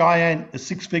 This guy ain't a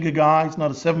 6-figure guy. He's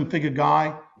not a 7-figure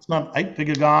guy. It's not an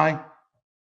 8-figure guy.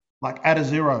 Like, at a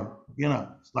zero,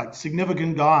 it's like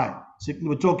significant guy.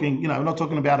 We're talking, we're not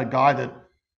talking about a guy that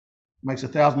makes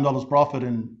 $1,000 profit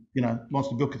and, wants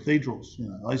to build cathedrals.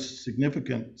 That's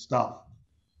significant stuff.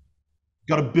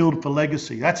 Got to build for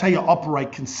legacy. That's how you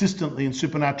operate consistently in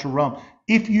supernatural realm.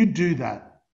 If you do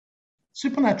that,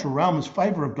 supernatural realm is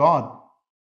favor of God.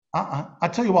 I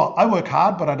tell you what, I work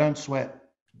hard, but I don't sweat.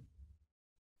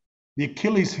 The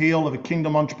Achilles heel of a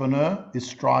kingdom entrepreneur is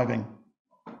striving.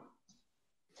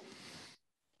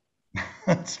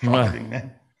 Striving,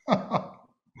 man.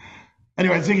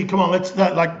 Anyway, Ziggy, come on, let's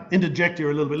interject here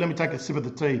a little bit. Let me take a sip of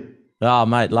the tea. Oh,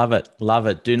 mate, love it. Love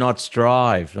it. Do not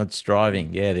strive, not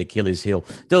striving. Yeah, the Achilles heel.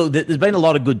 There's been a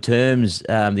lot of good terms,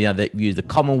 that use the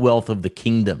commonwealth of the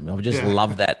kingdom. I just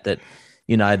love that that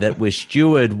we're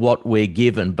steward what we're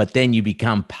given, but then you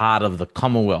become part of the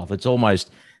commonwealth. It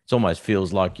almost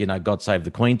feels like, God save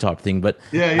the Queen type thing, but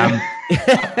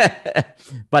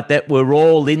but that we're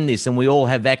all in this and we all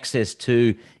have access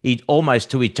to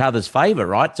almost to each other's favor,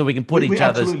 right? So we can put each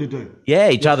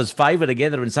other's favor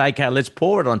together and say, okay, let's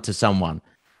pour it onto someone.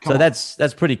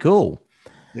 That's pretty cool.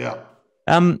 Yeah.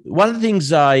 One of the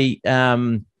things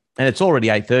and it's already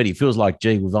 8:30. Feels like,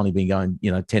 gee, we've only been going,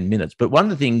 10 minutes. But one of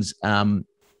the things I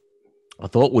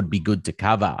thought would be good to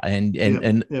cover, and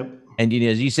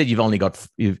as you said,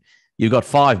 you've got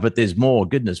 5, but there's more.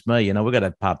 Goodness me, we've got to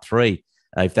have part 3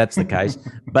 if that's the case.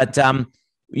 But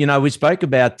we spoke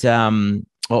about,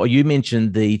 or you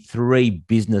mentioned the 3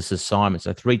 business assignments,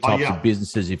 so 3 types of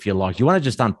businesses, if you like. You want to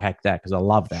just unpack that because I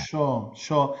love that. Sure.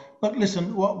 Look,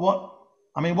 listen.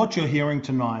 What you're hearing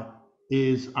tonight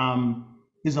is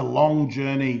a long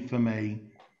journey for me.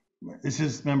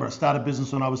 Remember, I started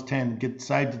business when I was 10, get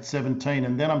saved at 17,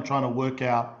 and then I'm trying to work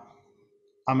out.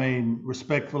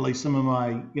 Respectfully, some of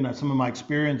my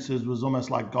experiences was almost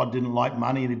like God didn't like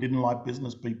money and he didn't like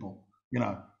business people,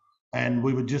 and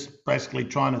we were just basically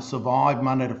trying to survive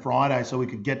Monday to Friday so we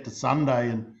could get to Sunday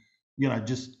and,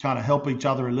 just kind of help each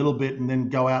other a little bit and then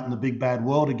go out in the big bad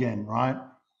world again, right?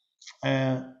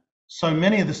 So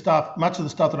much of the stuff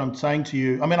that I'm saying to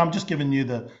you, I'm just giving you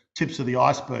the tips of the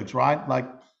icebergs, right? Like,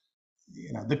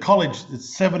 the college,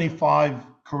 it's 75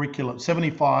 curriculum,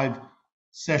 75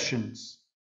 sessions,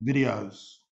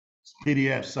 videos,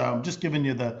 PDFs. So I'm just giving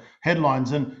you the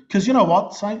headlines. And because you know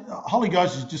what, Holy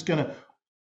Ghost is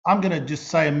I'm going to just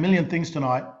say a million things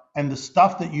tonight. And the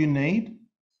stuff that you need,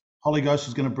 Holy Ghost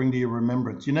is going to bring to your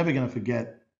remembrance. You're never going to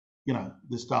forget,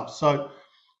 this stuff. So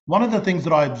one of the things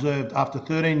that I observed after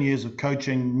 13 years of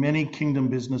coaching many kingdom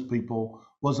business people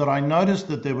was that I noticed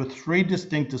that there were 3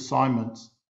 distinct assignments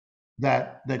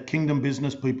that kingdom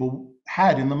business people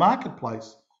had in the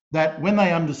marketplace, that when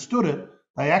they understood it,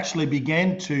 they actually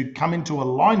began to come into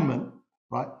alignment,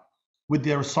 right, with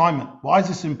their assignment. Why is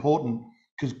this important?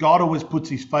 Because God always puts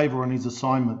his favor on his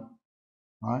assignment,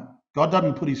 right? God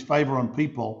doesn't put his favor on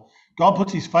people. God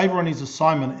puts his favor on his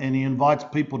assignment and he invites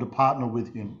people to partner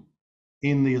with him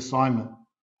in the assignment,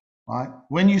 right?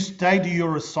 When you stay to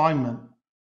your assignment,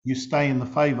 you stay in the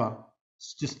favor.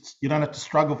 It's just, you don't have to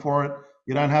struggle for it.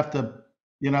 You don't have to,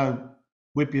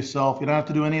 whip yourself. You don't have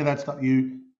to do any of that stuff.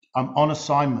 On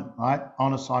assignment, right?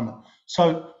 On assignment.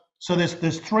 So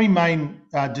there's three main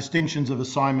distinctions of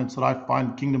assignments that I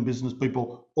find kingdom business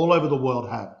people all over the world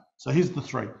have. So here's the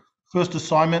three. First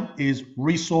assignment is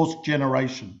resource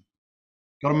generation.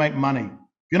 Got to make money.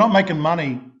 If you're not making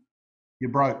money,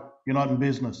 you're broke. You're not in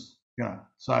business.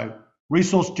 So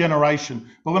resource generation.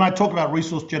 But when I talk about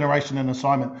resource generation and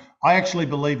assignment, I actually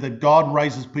believe that God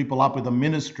raises people up with a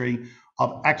ministry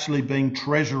of actually being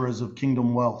treasurers of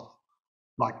kingdom wealth,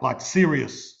 like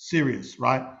serious,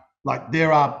 right? Like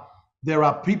there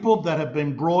are people that have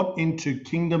been brought into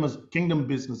kingdom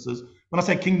businesses. When I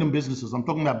say kingdom businesses, I'm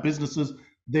talking about businesses,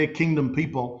 they're kingdom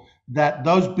people, that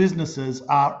those businesses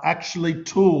are actually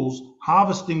tools,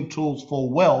 harvesting tools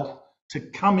for wealth to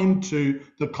come into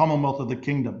the commonwealth of the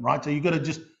kingdom, right? So you got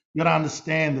to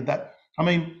understand that. I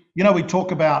mean, we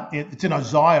talk about it's in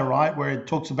Isaiah, right, where it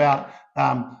talks about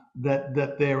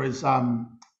that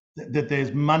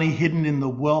there's money hidden in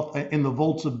the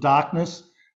vaults of darkness,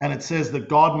 and it says that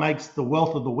God makes the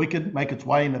wealth of the wicked make its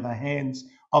way into the hands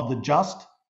of the just.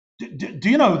 Do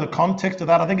you know the context of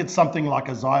that? I think it's something like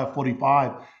Isaiah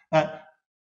 45.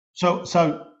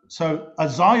 So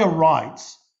Isaiah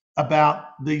writes about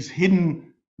these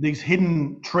hidden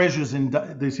treasures in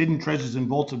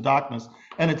vaults of darkness,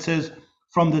 and it says,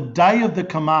 from the day of the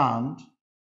command,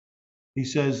 he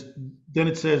says, then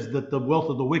it says that the wealth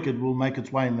of the wicked will make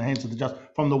its way in the hands of the just.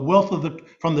 From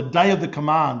the day of the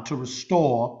command to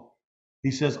restore,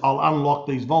 he says, I'll unlock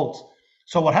these vaults.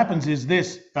 So what happens is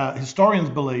this: historians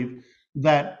believe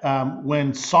that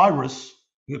when Cyrus,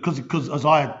 because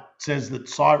Isaiah says that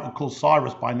calls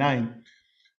Cyrus by name,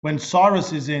 when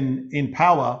Cyrus is in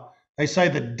power, they say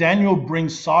that Daniel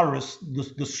brings Cyrus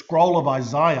the scroll of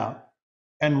Isaiah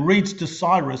and reads to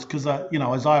Cyrus, because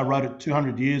Isaiah wrote it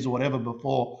 200 years or whatever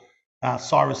before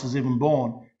Cyrus is even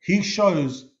born. He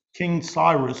shows King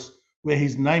Cyrus where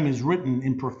his name is written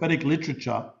in prophetic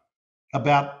literature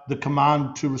about the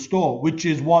command to restore, which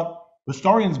is what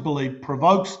historians believe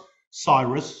provokes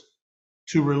Cyrus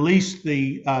to release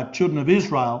the children of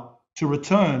Israel to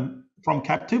return from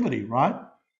captivity, right?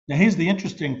 Now, here's the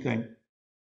interesting thing.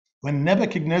 When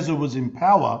Nebuchadnezzar was in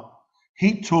power,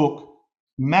 he took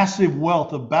massive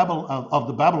wealth of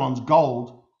the Babylon's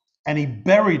gold, and he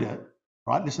buried it,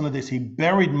 right? Listen to this. He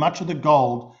buried much of the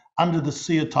gold under the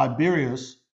Sea of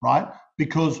Tiberias, right?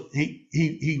 Because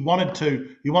he wanted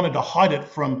to hide it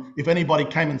from, if anybody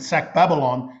came and sacked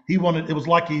Babylon, it was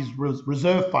like his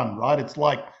reserve fund, right? It's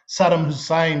like Saddam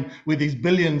Hussein with his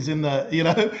billions in the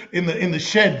in the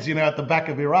sheds, at the back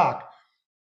of Iraq.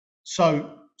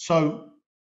 So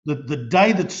the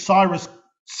day that Cyrus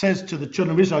says to the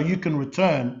children of Israel, you can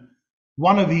return,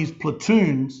 one of his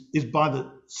platoons is by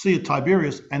the Sea of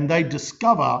Tiberias, and they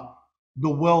discover the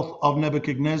wealth of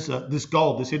Nebuchadnezzar, this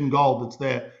hidden gold that's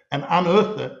there, and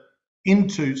unearth it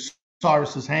into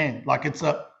Cyrus's hand. Like, it's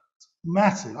a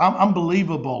massive,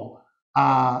 unbelievable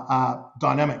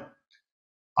dynamic.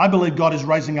 I believe God is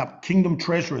raising up kingdom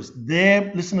treasurers.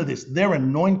 Listen to this, they're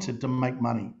anointed to make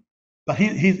money. But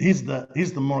here's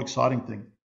the more exciting thing.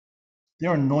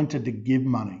 They're anointed to give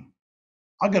money.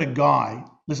 I got a guy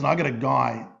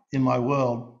in my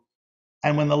world,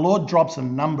 and when the Lord drops a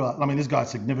number, I mean, this guy's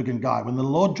a significant guy. When the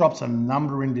Lord drops a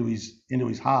number into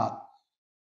his heart,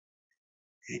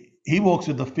 he walks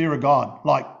with the fear of God.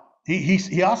 Like,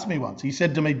 he asked me once, he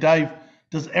said to me, Dave,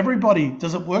 does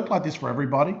it work like this for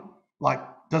everybody? Like,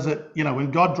 does it, when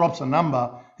God drops a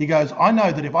number, he goes, I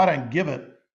know that if I don't give it,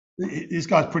 this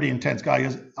guy's a pretty intense guy. He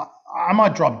goes, I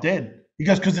might drop dead. He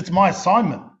goes, because it's my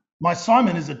assignment. My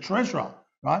assignment is a treasurer,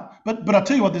 right? But I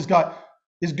tell you what, this guy,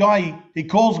 he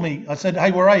calls me. I said,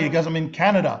 hey, where are you? He goes, I'm in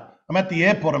Canada. I'm at the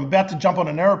airport. I'm about to jump on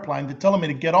an airplane. They're telling me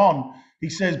to get on. He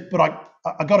says, but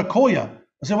I got to call you. I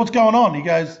said, what's going on? He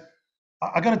goes,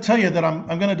 I got to tell you that I'm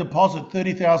going to deposit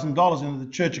 $30,000 into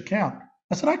the church account.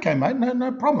 I said, okay, mate,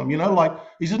 no problem.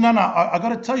 He said, no, I got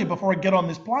to tell you before I get on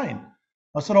this plane.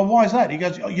 I said, oh, why is that? He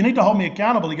goes, you need to hold me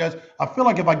accountable. He goes, I feel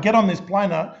like if I get on this plane,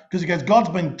 because he goes, God's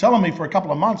been telling me for a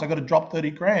couple of months, I got to drop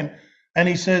 30 grand. And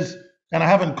he says, and I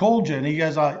haven't called you. And he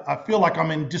goes, I feel like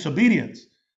I'm in disobedience.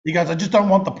 He goes, I just don't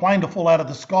want the plane to fall out of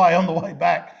the sky on the way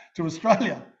back to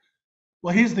Australia.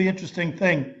 Well, here's the interesting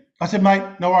thing. I said, mate,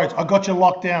 no worries. I got you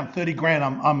locked down, 30 grand.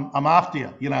 I'm after you,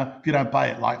 if you don't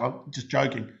pay it. Like, I'm just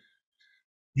joking.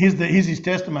 Here's his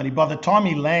testimony. By the time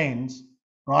he lands,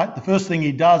 right, the first thing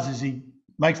he does is he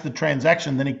makes the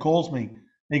transaction, then he calls me.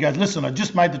 He goes, listen, I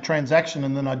just made the transaction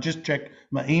and then I just checked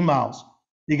my emails.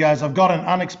 He goes, I've got an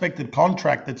unexpected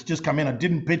contract that's just come in. I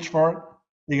didn't pitch for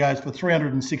it. He goes, for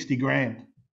 360 grand.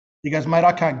 He goes, mate,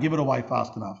 I can't give it away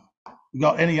fast enough. You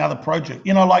got any other project?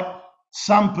 You know, like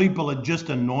some people are just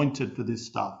anointed for this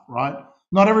stuff, right?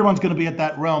 Not everyone's going to be at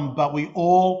that realm, but we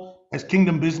all, as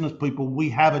kingdom business people, we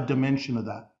have a dimension of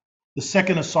that. The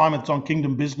second assignment's on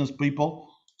kingdom business people.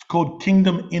 It's called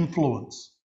kingdom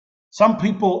influence. Some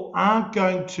people aren't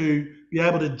going to be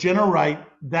able to generate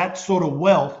that sort of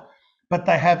wealth, but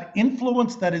they have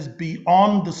influence that is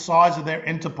beyond the size of their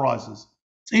enterprises.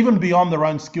 It's even beyond their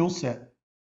own skill set.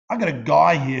 I got a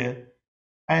guy here,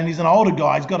 and he's an older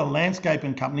guy. He's got a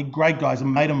landscaping company. Great guy. He's a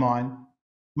mate of mine.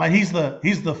 Mate, he's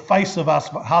the face of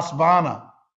Husqvarna,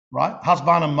 right?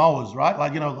 Husqvarna mowers, right?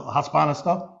 Like, you know, the Husqvarna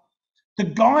stuff. The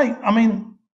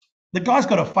guy's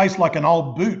got a face like an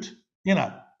old boot. You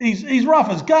know, he's rough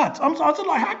as guts. I said,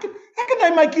 like, how can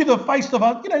they make you the face of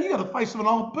a, you know, you got the face of an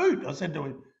old boot? I said to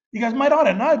him. He goes, mate, I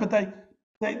don't know, but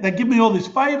they give me all this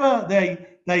favor.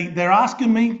 They're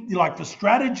asking me like for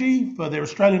strategy for their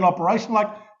Australian operation. Like,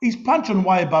 he's punching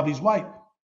way above his weight.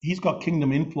 He's got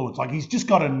kingdom influence. Like, he's just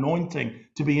got anointing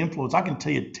to be influenced. I can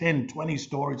tell you 10, 20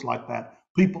 stories like that.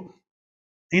 People,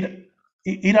 he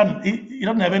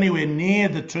doesn't have anywhere near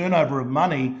the turnover of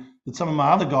money that some of my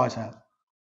other guys have.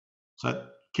 So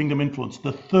kingdom influence.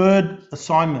 The third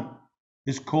assignment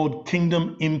is called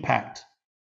kingdom impact.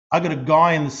 I got a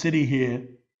guy in the city here,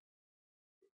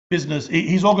 business,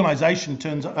 his organization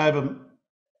turns over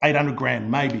 800 grand,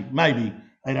 maybe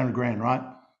 800 grand, right?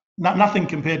 Nothing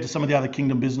compared to some of the other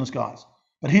kingdom business guys.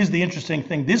 But here's the interesting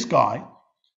thing. This guy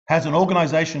has an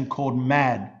organization called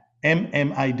MAD,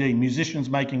 M-M-A-D, Musicians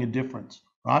Making a Difference,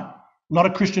 right? Not a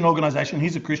Christian organization.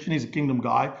 He's a Christian. He's a kingdom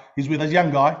guy. He's with a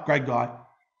young guy, great guy.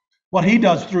 What he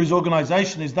does through his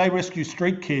organization is they rescue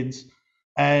street kids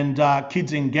and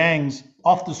kids in gangs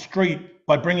off the street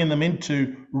by bringing them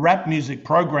into rap music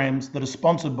programs that are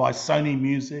sponsored by Sony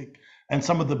Music and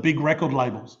some of the big record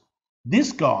labels.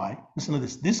 This guy, listen to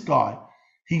this guy,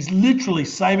 he's literally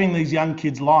saving these young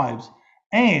kids' lives.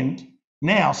 And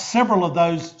now several of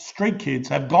those street kids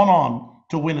have gone on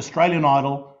to win Australian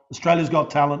Idol, Australia's Got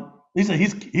Talent. These are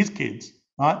his kids,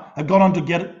 right? Have gone on to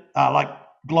get like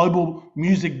global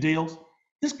music deals.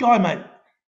 This guy, mate,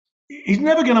 he's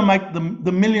never going to make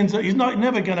the millions. He's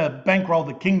never going to bankroll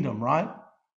the kingdom, right?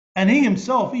 And he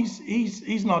himself,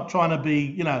 he's not trying to be,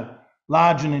 you know,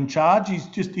 large and in charge.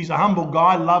 He's a humble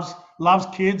guy, loves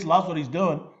kids, loves what he's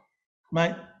doing.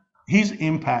 Mate, his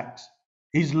impact,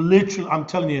 he's literally, I'm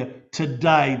telling you,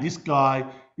 today, this guy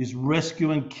is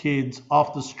rescuing kids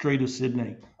off the street of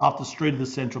Sydney, off the street of the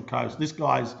Central Coast. This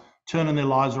guy's turning their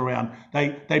lives around.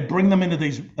 They bring them into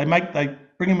these, they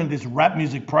bring them into this rap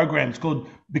music program. It's called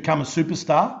Become a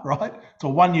Superstar, right? It's a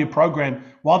 1-year program.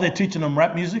 While they're teaching them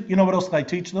rap music, you know what else they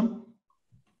teach them?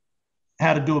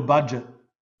 How to do a budget,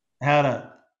 how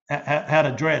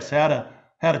to dress, how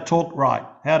to talk right,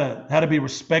 how to be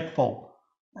respectful,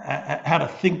 how to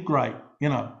think great. You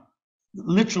know, they're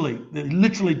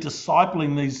literally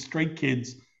discipling these street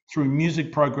kids through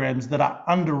music programs that are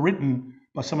underwritten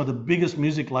by some of the biggest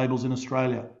music labels in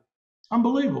Australia.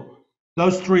 Unbelievable.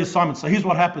 Those 3 assignments. So here's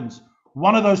what happens.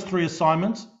 One of those 3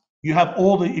 assignments, you have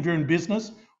if you're in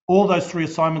business, all those 3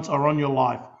 assignments are on your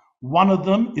life. One of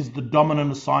them is the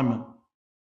dominant assignment.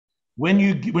 When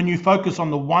you focus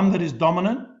on the one that is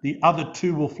dominant, the other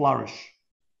 2 will flourish.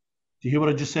 Do you hear what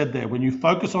I just said there? When you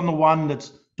focus on the one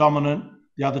that's dominant,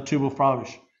 the other 2 will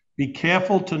flourish. Be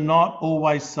careful to not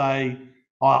always say,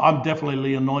 oh, I'm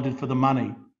definitely anointed for the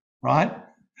money, right?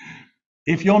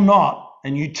 If you're not,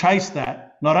 and you chase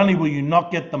that, not only will you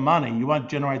not get the money, you won't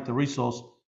generate the resource,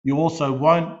 you also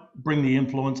won't bring the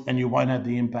influence and you won't have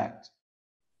the impact.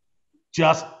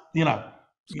 Just, you know,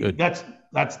 that's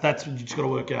what you just got to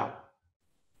work out.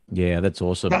 Yeah, that's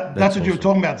awesome. That's what awesome. you were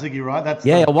talking about, Ziggy, right?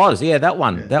 It was. Yeah, that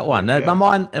one. Yeah, that one.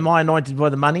 Yeah. Am I anointed by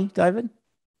the money, David?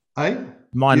 Hey,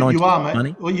 am I anointed you are, mate.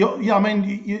 Money? Well, I mean,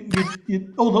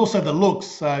 you also the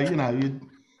looks. You know, you're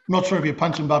not sure if you're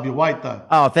punching above your weight, though.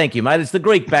 Oh, thank you, mate. It's the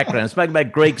Greek background. Spoke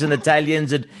about Greeks and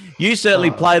Italians, and you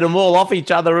certainly played them all off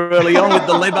each other early on with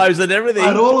the limos and everything. I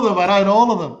had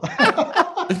all of them.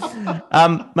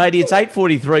 Matey, it's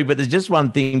 8:43, but there's just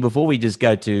one thing before we just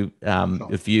go to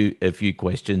a few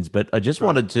questions. But I just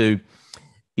wanted to.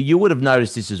 You would have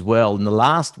noticed this as well.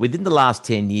 Within the last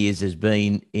 10 years, has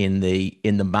been in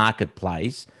the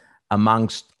marketplace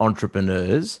amongst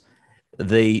entrepreneurs,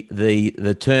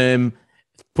 the term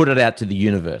 "put it out to the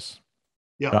universe,"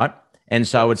 right? And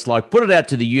so it's like put it out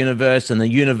to the universe, and the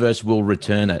universe will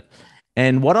return it.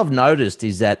 And what I've noticed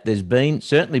is that there's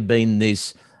certainly been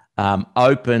this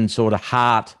open sort of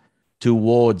heart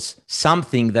towards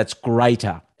something that's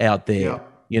greater out there,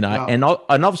 you know.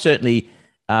 And I've certainly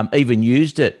even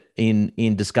used it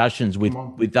in discussions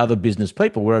with other business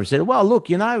people, where I've said, well,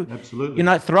 look,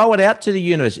 absolutely, throw it out to the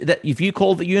universe. That if you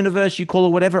call it the universe, you call it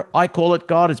whatever. I call it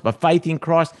God. It's my faith in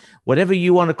Christ. Whatever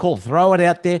you want to call, throw it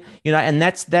out there. And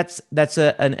that's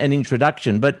an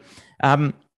introduction. But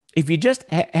if you just,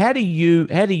 how do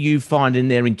you find in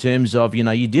there in terms of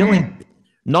you're dealing with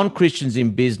non-Christians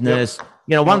in business?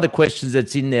 Yep. One of the questions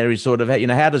that's in there is sort of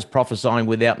how does prophesying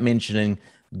without mentioning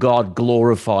God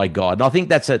glorify God? And I think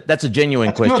that's a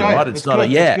genuine question, good, right? It's not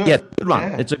good. It's a good one.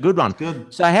 Yeah. It's a good one.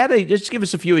 Good. So how do you just give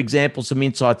us a few examples, some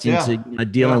insights into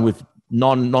dealing with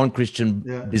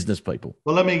non-Christian business people?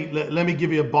 Well, let me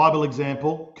give you a Bible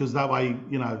example, because that way,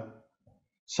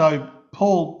 So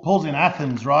Paul's in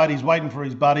Athens, right? He's waiting for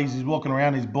his buddies. He's walking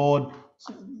around. He's bored,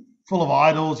 full of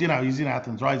idols. He's in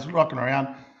Athens, right? He's rocking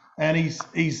around, and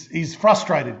he's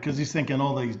frustrated because he's thinking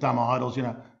all these dumb idols.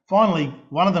 Finally,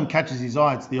 one of them catches his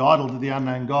eye. It's the idol to the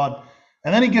unknown God.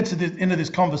 And then he gets into this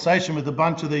conversation with a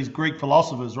bunch of these Greek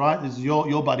philosophers, right? This is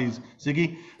your buddies,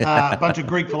 Ziggy, a bunch of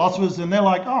Greek philosophers. And they're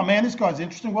like, oh, man, this guy's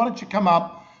interesting. Why don't you come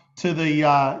up to the,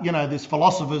 this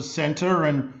philosophers center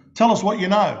and tell us what you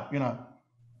know.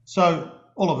 So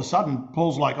all of a sudden,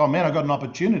 Paul's like, oh, man, I got an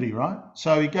opportunity, right?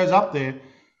 So he goes up there.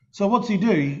 So what's he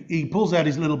do? He pulls out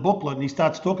his little booklet and he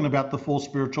starts talking about the 4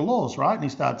 spiritual laws, right? And he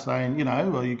starts saying,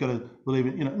 well, you've got to believe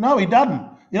it. No, he doesn't.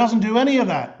 He doesn't do any of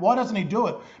that. Why doesn't he do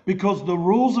it? Because the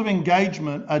rules of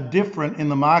engagement are different in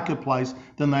the marketplace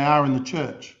than they are in the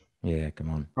church. Yeah, come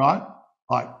on. Right?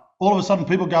 Like all of a sudden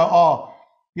people go, oh,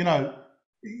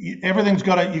 everything's you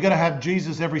got to have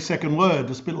Jesus every second word.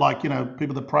 It's a bit like,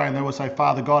 people that pray and they always say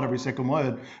Father God every second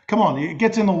word. Come on, it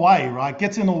gets in the way, right?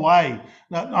 Gets in the way.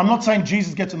 Now, I'm not saying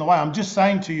Jesus gets in the way. I'm just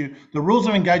saying to you, the rules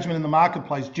of engagement in the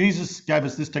marketplace, Jesus gave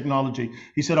us this technology.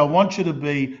 He said, I want you to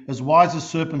be as wise as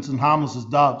serpents and harmless as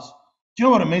doves. Do you know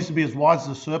what it means to be as wise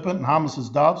as a serpent and harmless as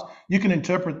doves? You can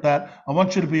interpret that. I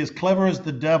want you to be as clever as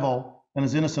the devil and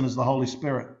as innocent as the Holy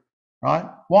Spirit, right?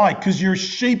 Why? Because you're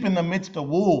sheep in the midst of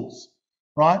wolves.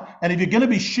 Right? And if you're going to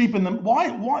be sheep in them, why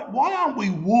aren't we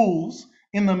wolves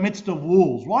in the midst of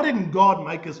wolves? Why didn't God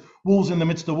make us wolves in the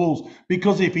midst of wolves?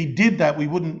 Because if he did that, we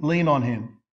wouldn't lean on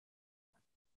him.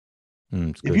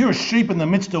 If you're a sheep in the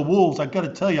midst of wolves, I've got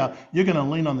to tell you, you're going to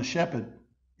lean on the shepherd.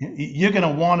 You're going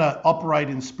to want to operate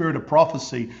in spirit of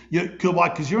prophecy. Why?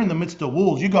 Because you're in the midst of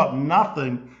wolves. You got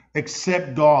nothing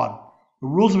except God. The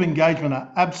rules of engagement are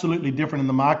absolutely different in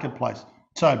the marketplace.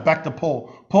 So back to Paul.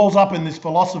 Paul's up in this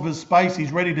philosopher's space. He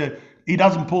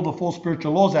doesn't pull the 4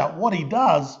 spiritual laws out. What he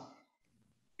does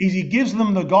is he gives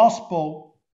them the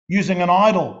gospel using an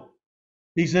idol.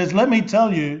 He says, let me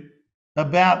tell you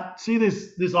about, see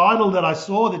this idol that I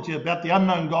saw about the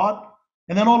unknown God?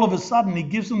 And then all of a sudden he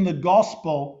gives them the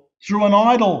gospel through an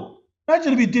idol.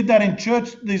 Imagine if he did that in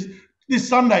church this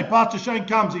Sunday. Pastor Shane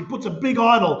comes, he puts a big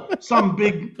idol, some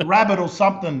big rabbit or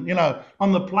something,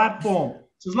 on the platform.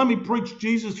 Says, let me preach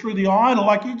Jesus through the idol.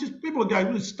 Like people are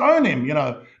going to stone him,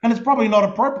 and it's probably not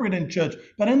appropriate in church.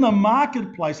 But in the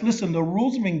marketplace, listen, the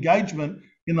rules of engagement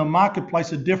in the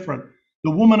marketplace are different. The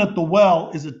woman at the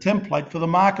well is a template for the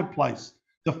marketplace.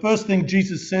 The first thing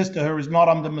Jesus says to her is not,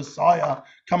 I'm the Messiah,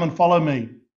 come and follow me.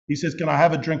 He says, can I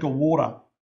have a drink of water?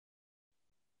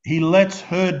 He lets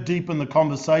her deepen the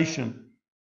conversation.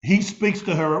 He speaks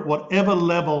to her at whatever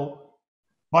level.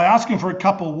 By asking for a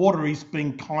cup of water, he's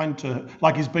being kind to her,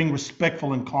 like he's being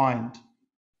respectful and kind.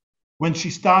 When she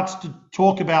starts to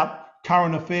talk about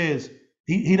current affairs,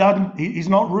 he's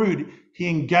not rude. He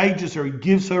engages her. He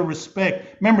gives her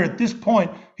respect. Remember, at this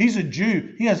point, he's a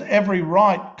Jew. He has every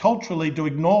right culturally to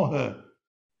ignore her,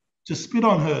 to spit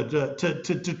on her,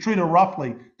 to treat her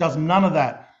roughly. Does none of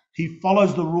that. He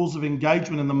follows the rules of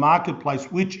engagement in the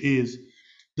marketplace, which is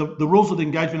the rules of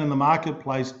engagement in the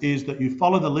marketplace is that you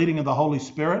follow the leading of the Holy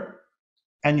Spirit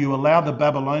and you allow the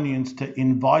Babylonians to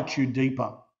invite you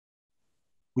deeper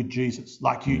with Jesus.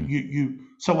 Like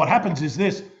so what happens is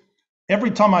this: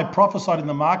 every time I prophesied in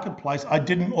the marketplace, I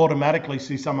didn't automatically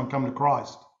see someone come to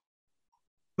Christ.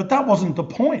 But that wasn't the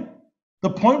point. The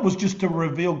point was just to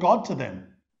reveal God to them.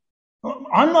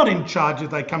 I'm not in charge if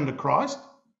they come to Christ.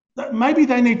 Maybe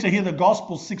they need to hear the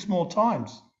gospel 6 more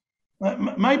times.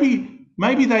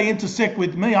 Maybe they intersect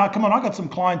with me. I got some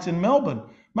clients in Melbourne.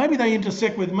 Maybe they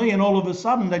intersect with me and all of a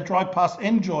sudden they drive past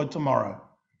Enjoy tomorrow.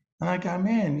 And I go,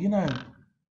 man,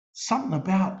 something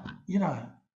about,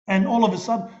 and all of a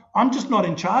sudden, I'm just not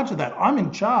in charge of that. I'm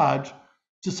in charge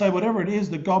to say whatever it is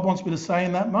that God wants me to say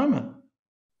in that moment.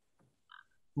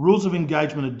 Rules of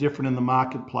engagement are different in the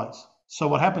marketplace. So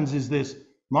what happens is this: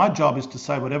 my job is to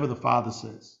say whatever the Father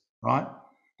says, right?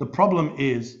 The problem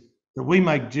is that we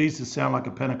make Jesus sound like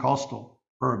a Pentecostal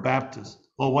or a Baptist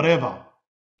or whatever.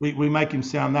 We make him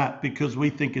sound that because we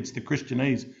think it's the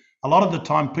Christianese. A lot of the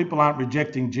time, people aren't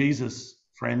rejecting Jesus,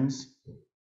 friends.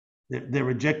 They're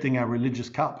rejecting our religious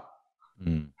cup.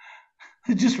 Mm.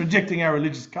 They're just rejecting our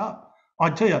religious cup.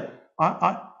 I tell you,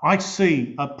 I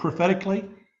see prophetically,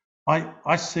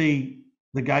 I see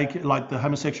the gay, like the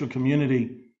homosexual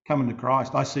community coming to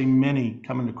Christ. I see many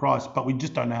coming to Christ, but we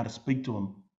just don't know how to speak to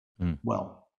them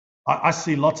well. I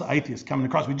see lots of atheists coming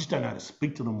to Christ. We just don't know how to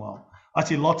speak to them well. I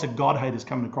see lots of God haters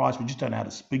coming to Christ. We just don't know how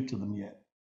to speak to them yet.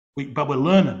 But we're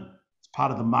learning. It's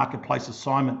part of the marketplace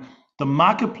assignment. The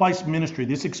marketplace ministry,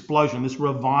 this explosion, this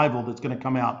revival that's going to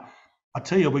come out. I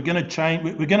tell you, we're going to change.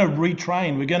 We're going to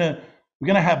retrain. We're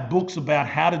going to have books about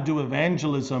how to do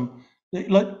evangelism.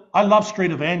 Look, I love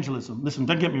street evangelism. Listen,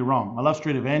 don't get me wrong. I love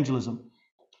street evangelism.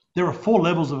 There are 4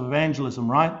 levels of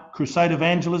evangelism, right? Crusade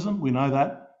evangelism, we know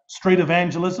that. Street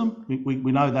evangelism,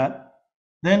 we know that.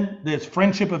 Then there's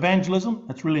friendship evangelism.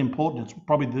 That's really important. It's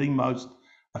probably the most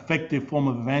effective form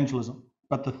of evangelism.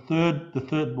 But the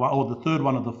third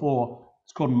one of the 4,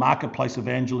 it's called marketplace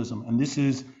evangelism. And this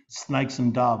is snakes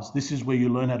and doves. This is where you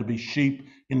learn how to be sheep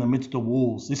in the midst of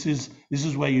wolves. This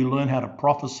is where you learn how to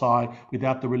prophesy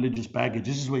without the religious baggage.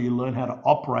 This is where you learn how to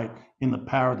operate in the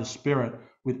power of the Spirit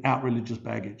without religious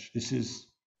baggage. This is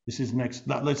next.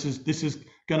 This is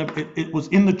going to. It was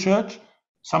in the church.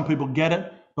 Some people get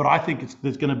it, but I think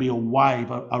there's going to be a wave,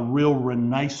 a real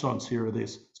renaissance here of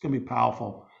this. It's going to be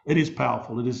powerful. It is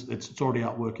powerful. It's already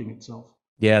outworking itself.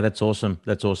 Yeah, that's awesome.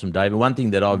 That's awesome, David. One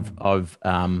thing that I've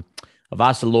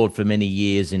asked the Lord for many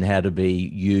years in how to be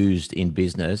used in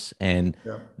business, and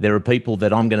there are people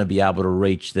that I'm going to be able to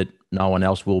reach that no one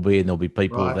else will be, and there'll be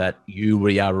people that you will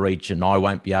be able to reach and I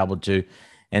won't be able to.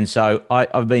 And so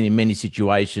I've been in many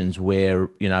situations where,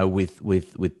 you know, with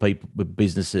people, with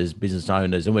businesses, business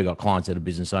owners, and we've got clients that are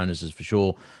business owners for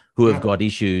sure, who have got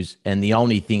issues, and the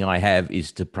only thing I have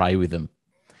is to pray with them.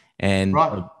 And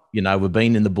you know, we've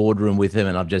been in the boardroom with them,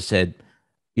 and I've just said,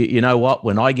 you know what?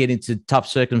 When I get into tough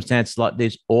circumstances like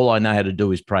this, all I know how to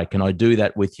do is pray. Can I do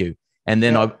that with you? And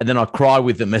then I cry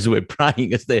with them as we're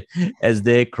praying, as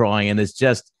they're crying, and it's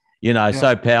just, you know,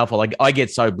 so powerful. Like, I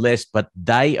get so blessed, but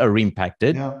they are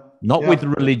impacted, not with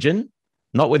religion,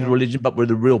 but with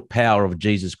the real power of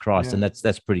Jesus Christ, and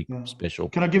that's pretty special.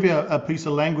 Can I give you a piece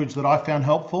of language that I found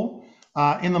helpful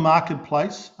in the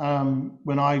marketplace?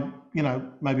 When I, you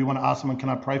know, maybe want to ask someone, can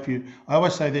I pray for you? I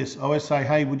always say this. I always say,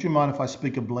 hey, would you mind if I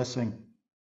speak a blessing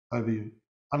over you?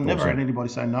 I've never had anybody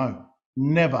say no.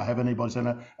 Never have anybody say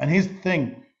no. And here's the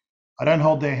thing. I don't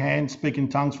hold their hand, speak in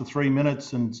tongues for 3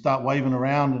 minutes and start waving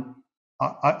around.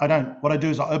 I don't. What I do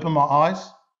is I open my eyes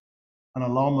and I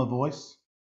lower my voice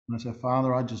and I say,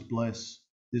 Father, I just bless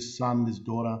this son, this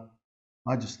daughter.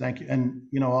 I just thank you. And,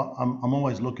 you know, I'm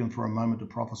always looking for a moment to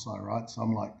prophesy, right? So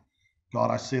I'm like, God,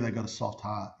 I see they got a soft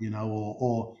heart, you know,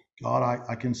 or God,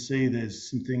 I can see there's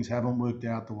some things haven't worked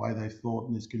out the way they thought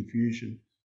and there's confusion.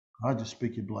 I just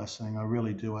speak your blessing. I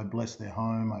really do. I bless their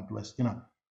home. I bless, you know,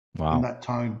 in that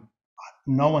tone.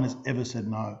 No one has ever said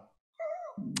no.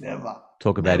 Never.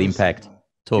 Talk about impact.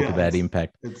 Talk about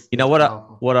impact. You know what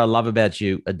I love about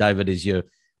you, David, is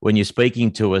when you're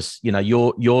speaking to us, you know,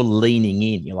 you're leaning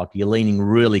in. You're leaning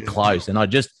really close, and I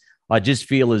just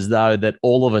feel as though that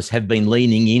all of us have been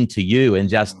leaning into you, and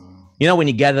just, you know, when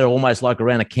you gather almost like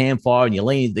around a campfire and you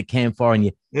lean into the campfire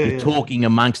and you're talking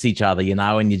amongst each other, you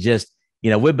know, and you just,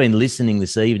 you know, we've been listening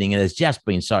this evening and it's just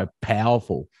been so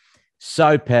powerful.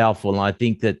 So powerful. And I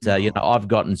think that, you know, I've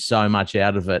gotten so much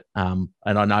out of it. And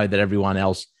I know that everyone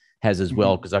else has as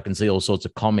well, because I can see all sorts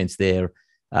of comments there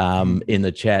in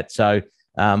the chat. So,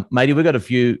 matey, we've got a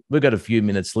few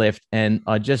minutes left, and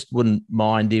I just wouldn't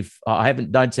mind if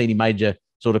don't see any major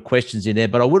sort of questions in there,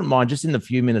 but I wouldn't mind just in the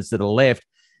few minutes that are left.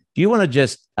 Do you want to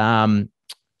just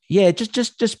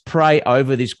pray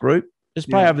over this group? Just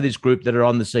pray over this group that are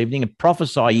on this evening and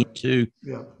prophesy into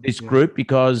this group,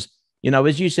 because, you know,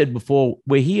 as you said before,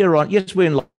 we're here we're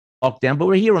in lockdown, but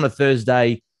we're here on a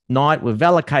Thursday night. We've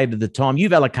allocated the time.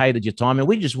 You've allocated your time, and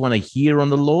we just want to hear on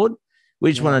the Lord.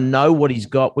 We just want to know what he's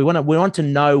got. We want to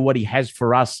know what he has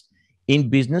for us in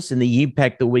business and the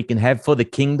impact that we can have for the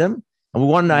kingdom. And we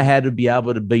want to know how to be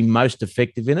able to be most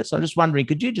effective in it. So I'm just wondering,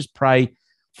 could you just pray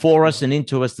for us and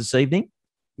into us this evening?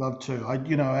 Love to.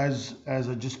 As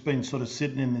I've just been sort of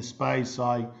sitting in this space,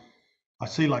 I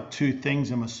see like two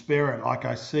things in my spirit. Like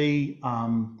I see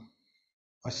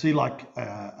like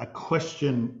a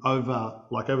question over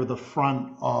the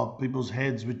front of people's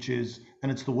heads,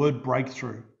 and it's the word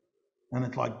breakthrough. And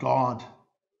it's like, God,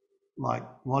 like,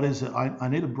 what is it? I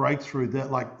need a breakthrough. That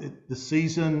the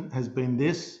season has been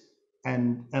this,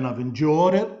 and I've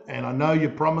endured it, and I know your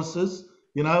promises,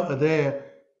 you know, are there,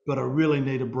 but I really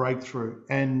need a breakthrough.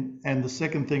 And the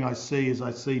second thing I see is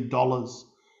I see dollars,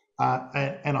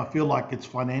 and I feel like it's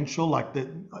financial, like that,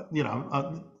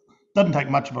 doesn't take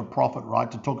much of a profit, right,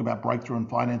 to talk about breakthrough in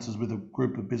finances with a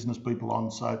group of business people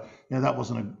on. So, that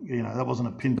wasn't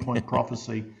a pinpoint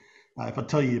prophecy. If I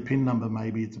tell you your PIN number,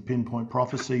 maybe it's a pinpoint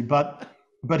prophecy. But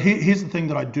here's the thing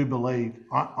that I do believe.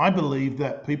 I believe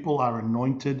that people are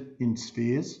anointed in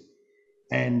spheres,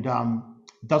 and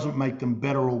it doesn't make them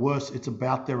better or worse. It's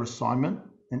about their assignment.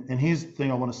 And here's the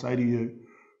thing I want to say to you.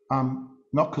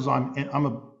 Not because I'm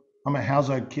a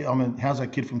Hauso kid. I'm a Hauso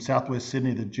kid from Southwest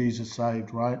Sydney that Jesus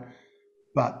saved, right?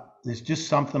 But there's just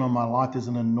something on my life. There's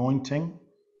an anointing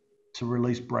to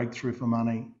release breakthrough for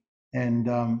money, and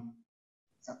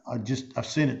I've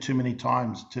seen it too many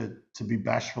times to be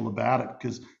bashful about it,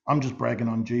 because I'm just bragging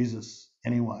on Jesus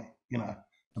anyway,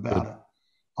 about it.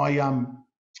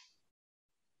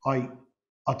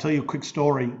 I'll tell you a quick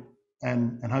story,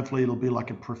 and hopefully it'll be like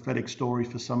a prophetic story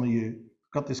for some of you.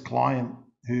 I've got this client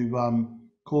who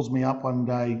calls me up one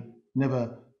day,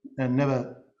 never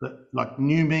like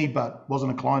knew me, but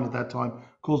wasn't a client at that time.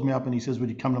 Calls me up and he says, "Would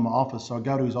you come to my office?" So I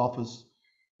go to his office.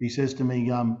 He says to me,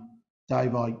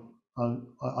 "Dave, I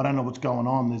don't know what's going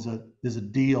on. There's a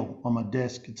deal on my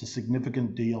desk. It's a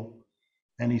significant deal."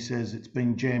 And he says, "It's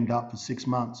been jammed up for 6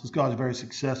 months." This guy's very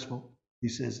successful. He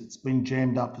says, "It's been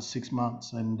jammed up for 6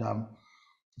 months." And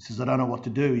he says, "I don't know what to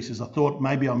do." He says, "I thought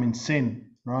maybe I'm in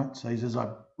sin," right? So he says,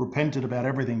 "I've repented about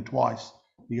everything twice."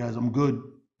 He goes, "I'm good.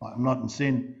 I'm not in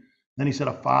sin." Then he said,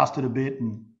 "I fasted a bit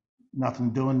and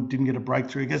nothing doing, didn't get a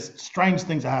breakthrough." He goes, strange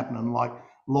things are happening, like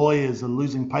lawyers are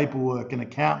losing paperwork and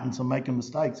accountants are making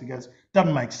mistakes. He goes,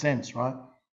 "Doesn't make sense, right?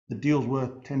 The deal's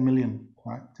worth 10 million,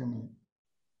 right? 10 million.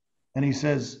 And he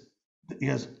goes,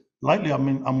 "Lately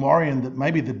I'm worrying that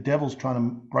maybe the devil's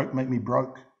trying to make me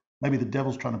broke. Maybe the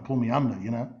devil's trying to pull me under,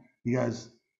 He goes,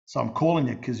 "So I'm calling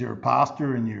you because you're a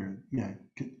pastor and you're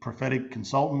prophetic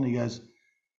consultant." He goes,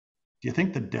 "Do you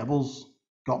think the devil's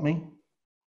got me?"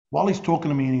 While he's talking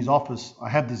to me in his office, I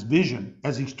had this vision.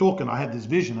 As he's talking, I had this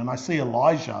vision, and I see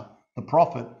Elijah, the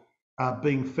prophet,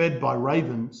 being fed by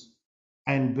ravens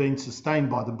and being sustained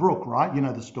by the brook, right? You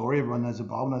know the story. Everyone knows the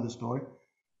Bible, know the story.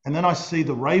 And then I see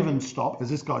the ravens stop. As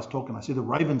this guy's talking, I see the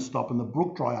ravens stop and the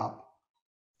brook dry up.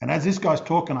 And as this guy's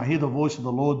talking, I hear the voice of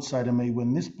the Lord say to me,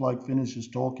 "When this bloke finishes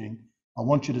talking, I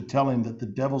want you to tell him that the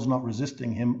devil's not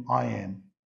resisting him, I am."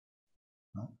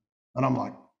 Right? And I'm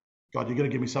like, "God, you're going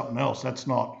to give me something else. It's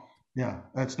not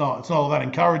all that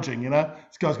encouraging,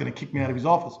 This guy's going to kick me out of his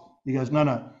office." He goes,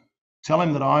 No, tell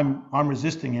him that I'm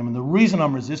resisting him. And the reason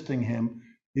I'm resisting him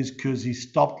is because he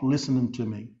stopped listening to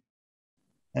me.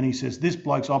 And he says, "This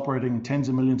bloke's operating in tens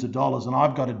of millions of dollars, and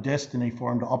I've got a destiny for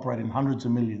him to operate in hundreds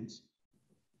of millions."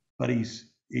 But he's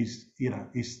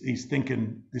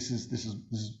thinking, this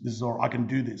is all, I can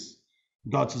do this.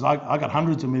 God says, I got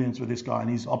hundreds of millions for this guy, and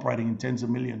he's operating in tens of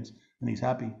millions, and he's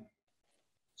happy.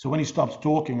 So when he stops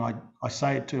talking, I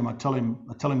say it to him. I tell him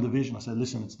the vision. I say,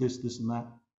 "Listen, it's this, and that."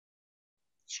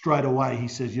 Straight away, he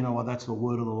says, "You know what? That's the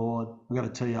word of the Lord." I got to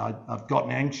tell you, I've gotten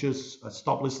anxious. I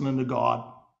stopped listening to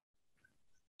God,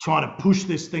 trying to push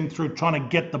this thing through, trying to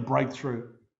get the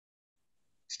breakthrough.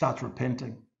 Starts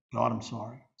repenting. "God, I'm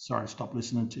sorry. Sorry, stop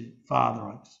listening to you.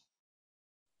 Father,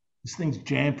 this thing's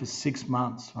jammed for 6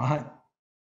 months, right?"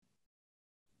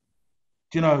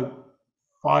 Do you know,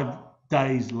 5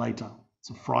 days later,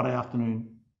 it's a Friday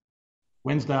afternoon,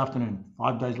 Wednesday afternoon,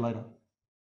 5 days later,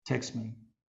 texts me,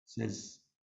 says,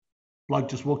 "Bloke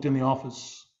just walked in the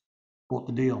office, bought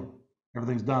the deal.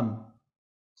 Everything's done.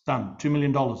 It's done. $2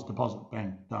 million deposit.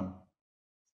 Bang, done.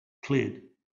 Cleared."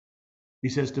 He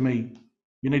says to me,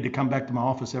 "You need to come back to my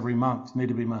office every month. You need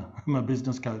to be my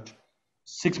business coach."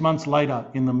 6 months later,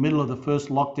 in the middle of the first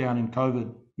lockdown in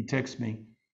COVID, he texts me,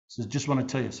 says, "Just want to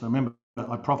tell you." So remember,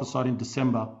 I prophesied in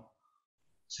December.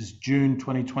 This is June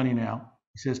 2020 now.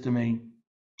 He says to me,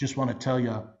 "Just want to tell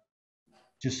you,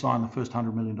 just signed the first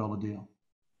 $100 million deal."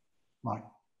 Like,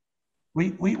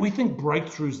 we think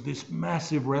breakthrough's this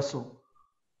massive wrestle.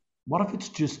 What if it's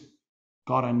just,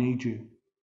 "God, I need you.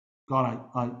 God,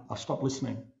 I stopped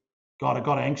listening. God, I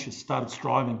got anxious, started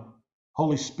striving.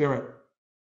 Holy Spirit,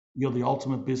 you're the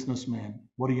ultimate businessman.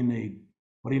 What do you need?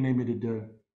 What do you need me to do?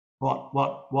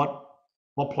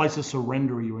 What place of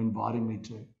surrender are you inviting me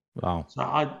to?" Wow. So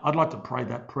I'd like to pray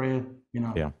that prayer,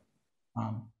 Yeah.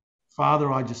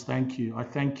 Father, I just thank you. I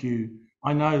thank you.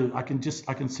 I know I can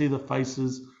see the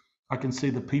faces. I can see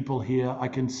the people here. I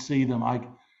can see them.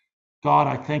 God,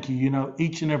 I thank you. You know,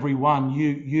 each and every one,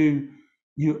 you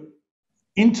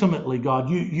intimately, God,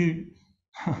 you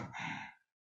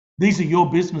these are your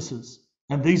businesses,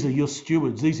 and these are your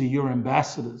stewards. These are your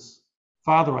ambassadors.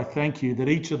 Father, I thank you that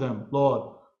each of them,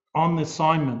 Lord, on the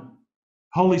assignment,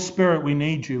 Holy Spirit, we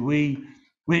need you.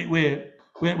 We're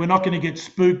not going to get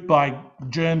spooked by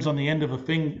germs on the end of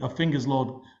fingers,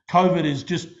 Lord. COVID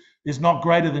is not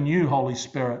greater than you, Holy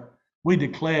Spirit. We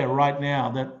declare right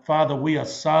now that, Father, we are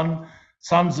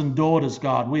sons and daughters,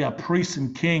 God. We are priests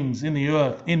and kings in the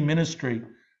earth, in ministry.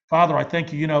 Father, I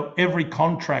thank you. You know every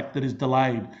contract that is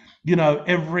delayed. You know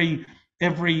every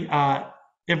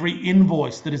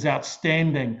invoice that is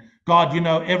outstanding. God, you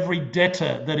know every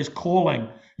debtor that is calling.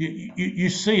 You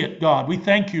see it, God. We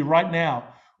thank you right now.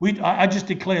 We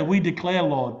declare,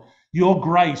 Lord, your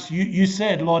grace. You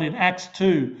said, Lord, in Acts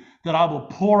 2, that I will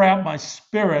pour out my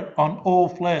spirit on all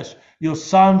flesh. Your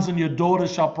sons and your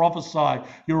daughters shall prophesy.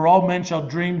 Your old men shall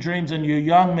dream dreams, and your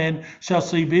young men shall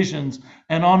see visions.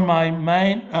 And on my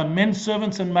men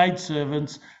servants and maid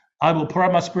servants, I will pour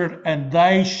out my spirit, and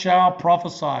they shall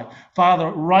prophesy. Father,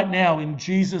 right now, in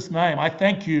Jesus' name, I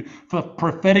thank you for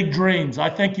prophetic dreams. I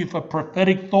thank you for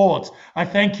prophetic thoughts. I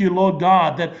thank you, Lord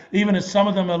God, that even as some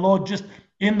of them are, Lord, just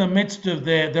in the midst of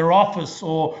their office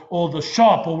or the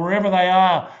shop or wherever they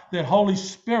are, that Holy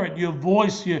Spirit, your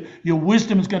voice, your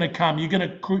wisdom is going to come. You're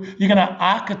going to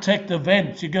architect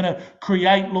events. You're going to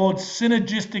create, Lord,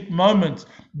 synergistic moments,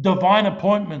 divine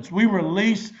appointments. We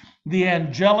release the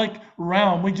angelic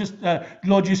realm. We just,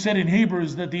 Lord, you said in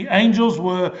Hebrews that the angels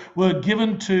were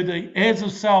given to the heirs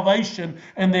of salvation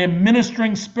and their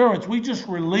ministering spirits. We just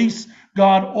release,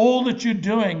 God, all that you're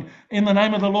doing in the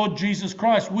name of the Lord Jesus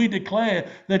Christ. We declare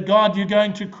that, God, you're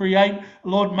going to create,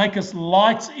 Lord, make us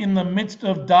lights in the midst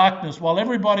of darkness. While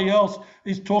everybody else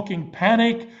is talking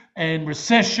panic and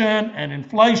recession and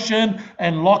inflation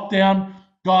and lockdown,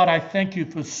 God, I thank you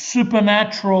for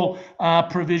supernatural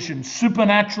provision,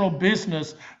 supernatural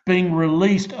business being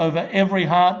released over every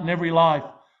heart and every life.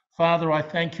 Father, I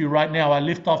thank you right now. I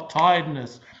lift off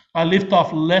tiredness. I lift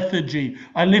off lethargy.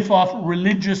 I lift off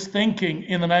religious thinking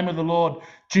in the name of the Lord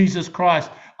Jesus Christ.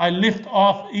 I lift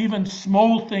off even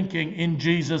small thinking in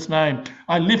Jesus' name.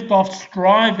 I lift off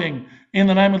striving in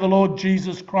the name of the Lord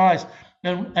Jesus Christ.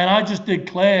 And I just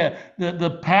declare that the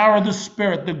power of the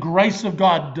Spirit, the grace of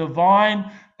God,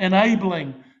 divine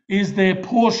enabling is their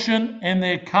portion and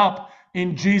their cup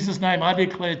in Jesus' name. I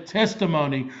declare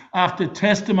testimony after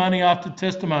testimony after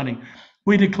testimony.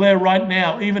 We declare right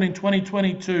now, even in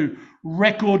 2022,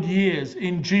 record years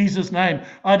in Jesus' name.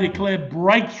 I declare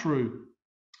breakthrough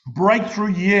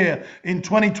year in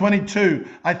 2022.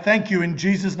 I thank you in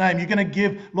Jesus' name. You're going to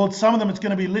give, Lord, some of them it's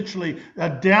going to be literally a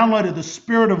download of the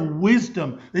spirit of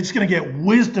wisdom. They're just going to get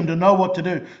wisdom to know what to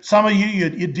do. Some of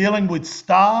you're dealing with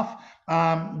staff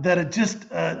that are just,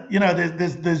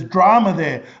 there's drama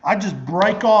there. I just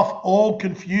break off all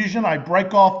confusion. I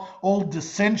break off all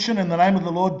dissension in the name of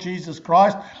the Lord Jesus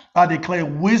Christ. I declare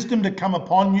wisdom to come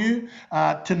upon you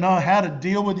to know how to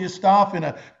deal with your staff in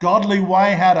a godly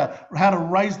way, how to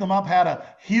raise them up, how to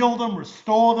heal them,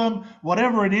 restore them,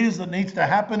 whatever it is that needs to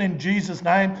happen in Jesus'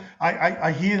 name.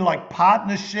 I hear like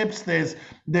partnerships. There's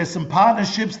some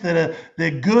partnerships that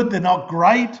they're good, they're not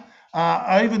great.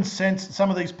 I even sense some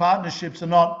of these partnerships are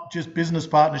not just business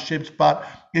partnerships, but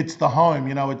it's the home.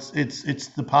 It's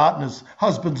the partners,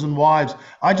 husbands and wives.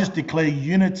 I just declare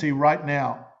unity right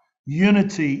now.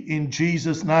 Unity in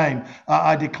Jesus' name.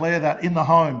 I declare that in the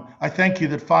home. I thank you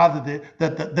that, Father,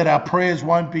 that our prayers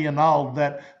won't be annulled,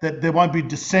 that there won't be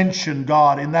dissension,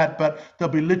 God, in that, but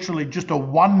there'll be literally just a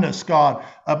oneness, God,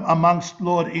 amongst,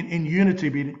 Lord, in unity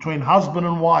between husband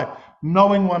and wife,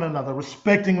 knowing one another,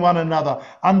 respecting one another,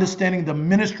 understanding the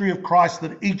ministry of Christ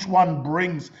that each one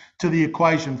brings to the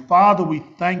equation. Father, we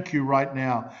thank you right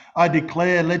now. I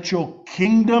declare, let your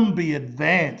kingdom be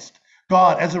advanced.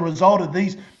 God, as a result of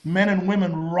these men and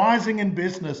women rising in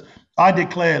business, I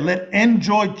declare, let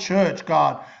Enjoy Church,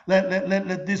 God,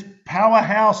 let this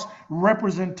powerhouse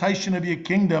representation of your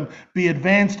kingdom be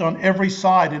advanced on every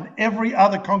side, and every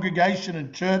other congregation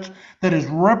and church that is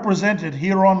represented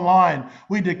here online.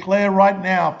 We declare right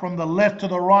now, from the left to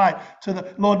the right, to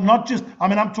the Lord, not just,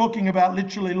 I'm talking about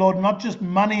literally, Lord, not just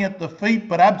money at the feet,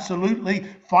 but absolutely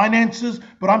finances,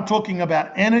 but I'm talking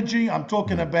about energy. I'm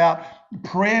talking about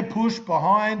prayer push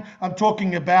behind. I'm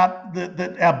talking about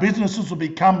that our businesses will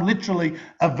become literally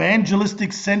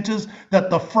evangelistic centers, that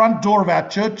the front door of our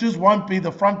churches won't be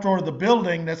the front door of the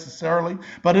building necessarily,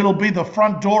 but it'll be the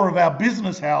front door of our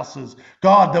business houses.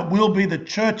 God, that we'll be the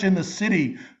church in the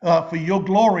city for your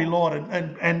glory, Lord,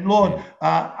 and Lord,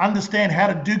 understand how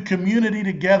to do community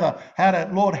together, how to,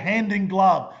 Lord, hand in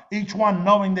glove, each one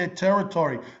knowing their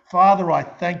territory. Father, I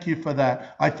thank you for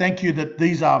that. I thank you that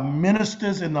these are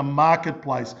ministers in the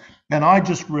marketplace, and I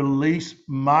just release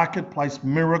marketplace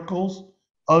miracles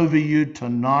over you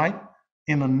tonight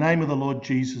in the name of the Lord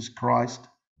Jesus Christ.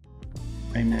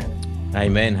 Amen.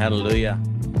 Amen. Hallelujah.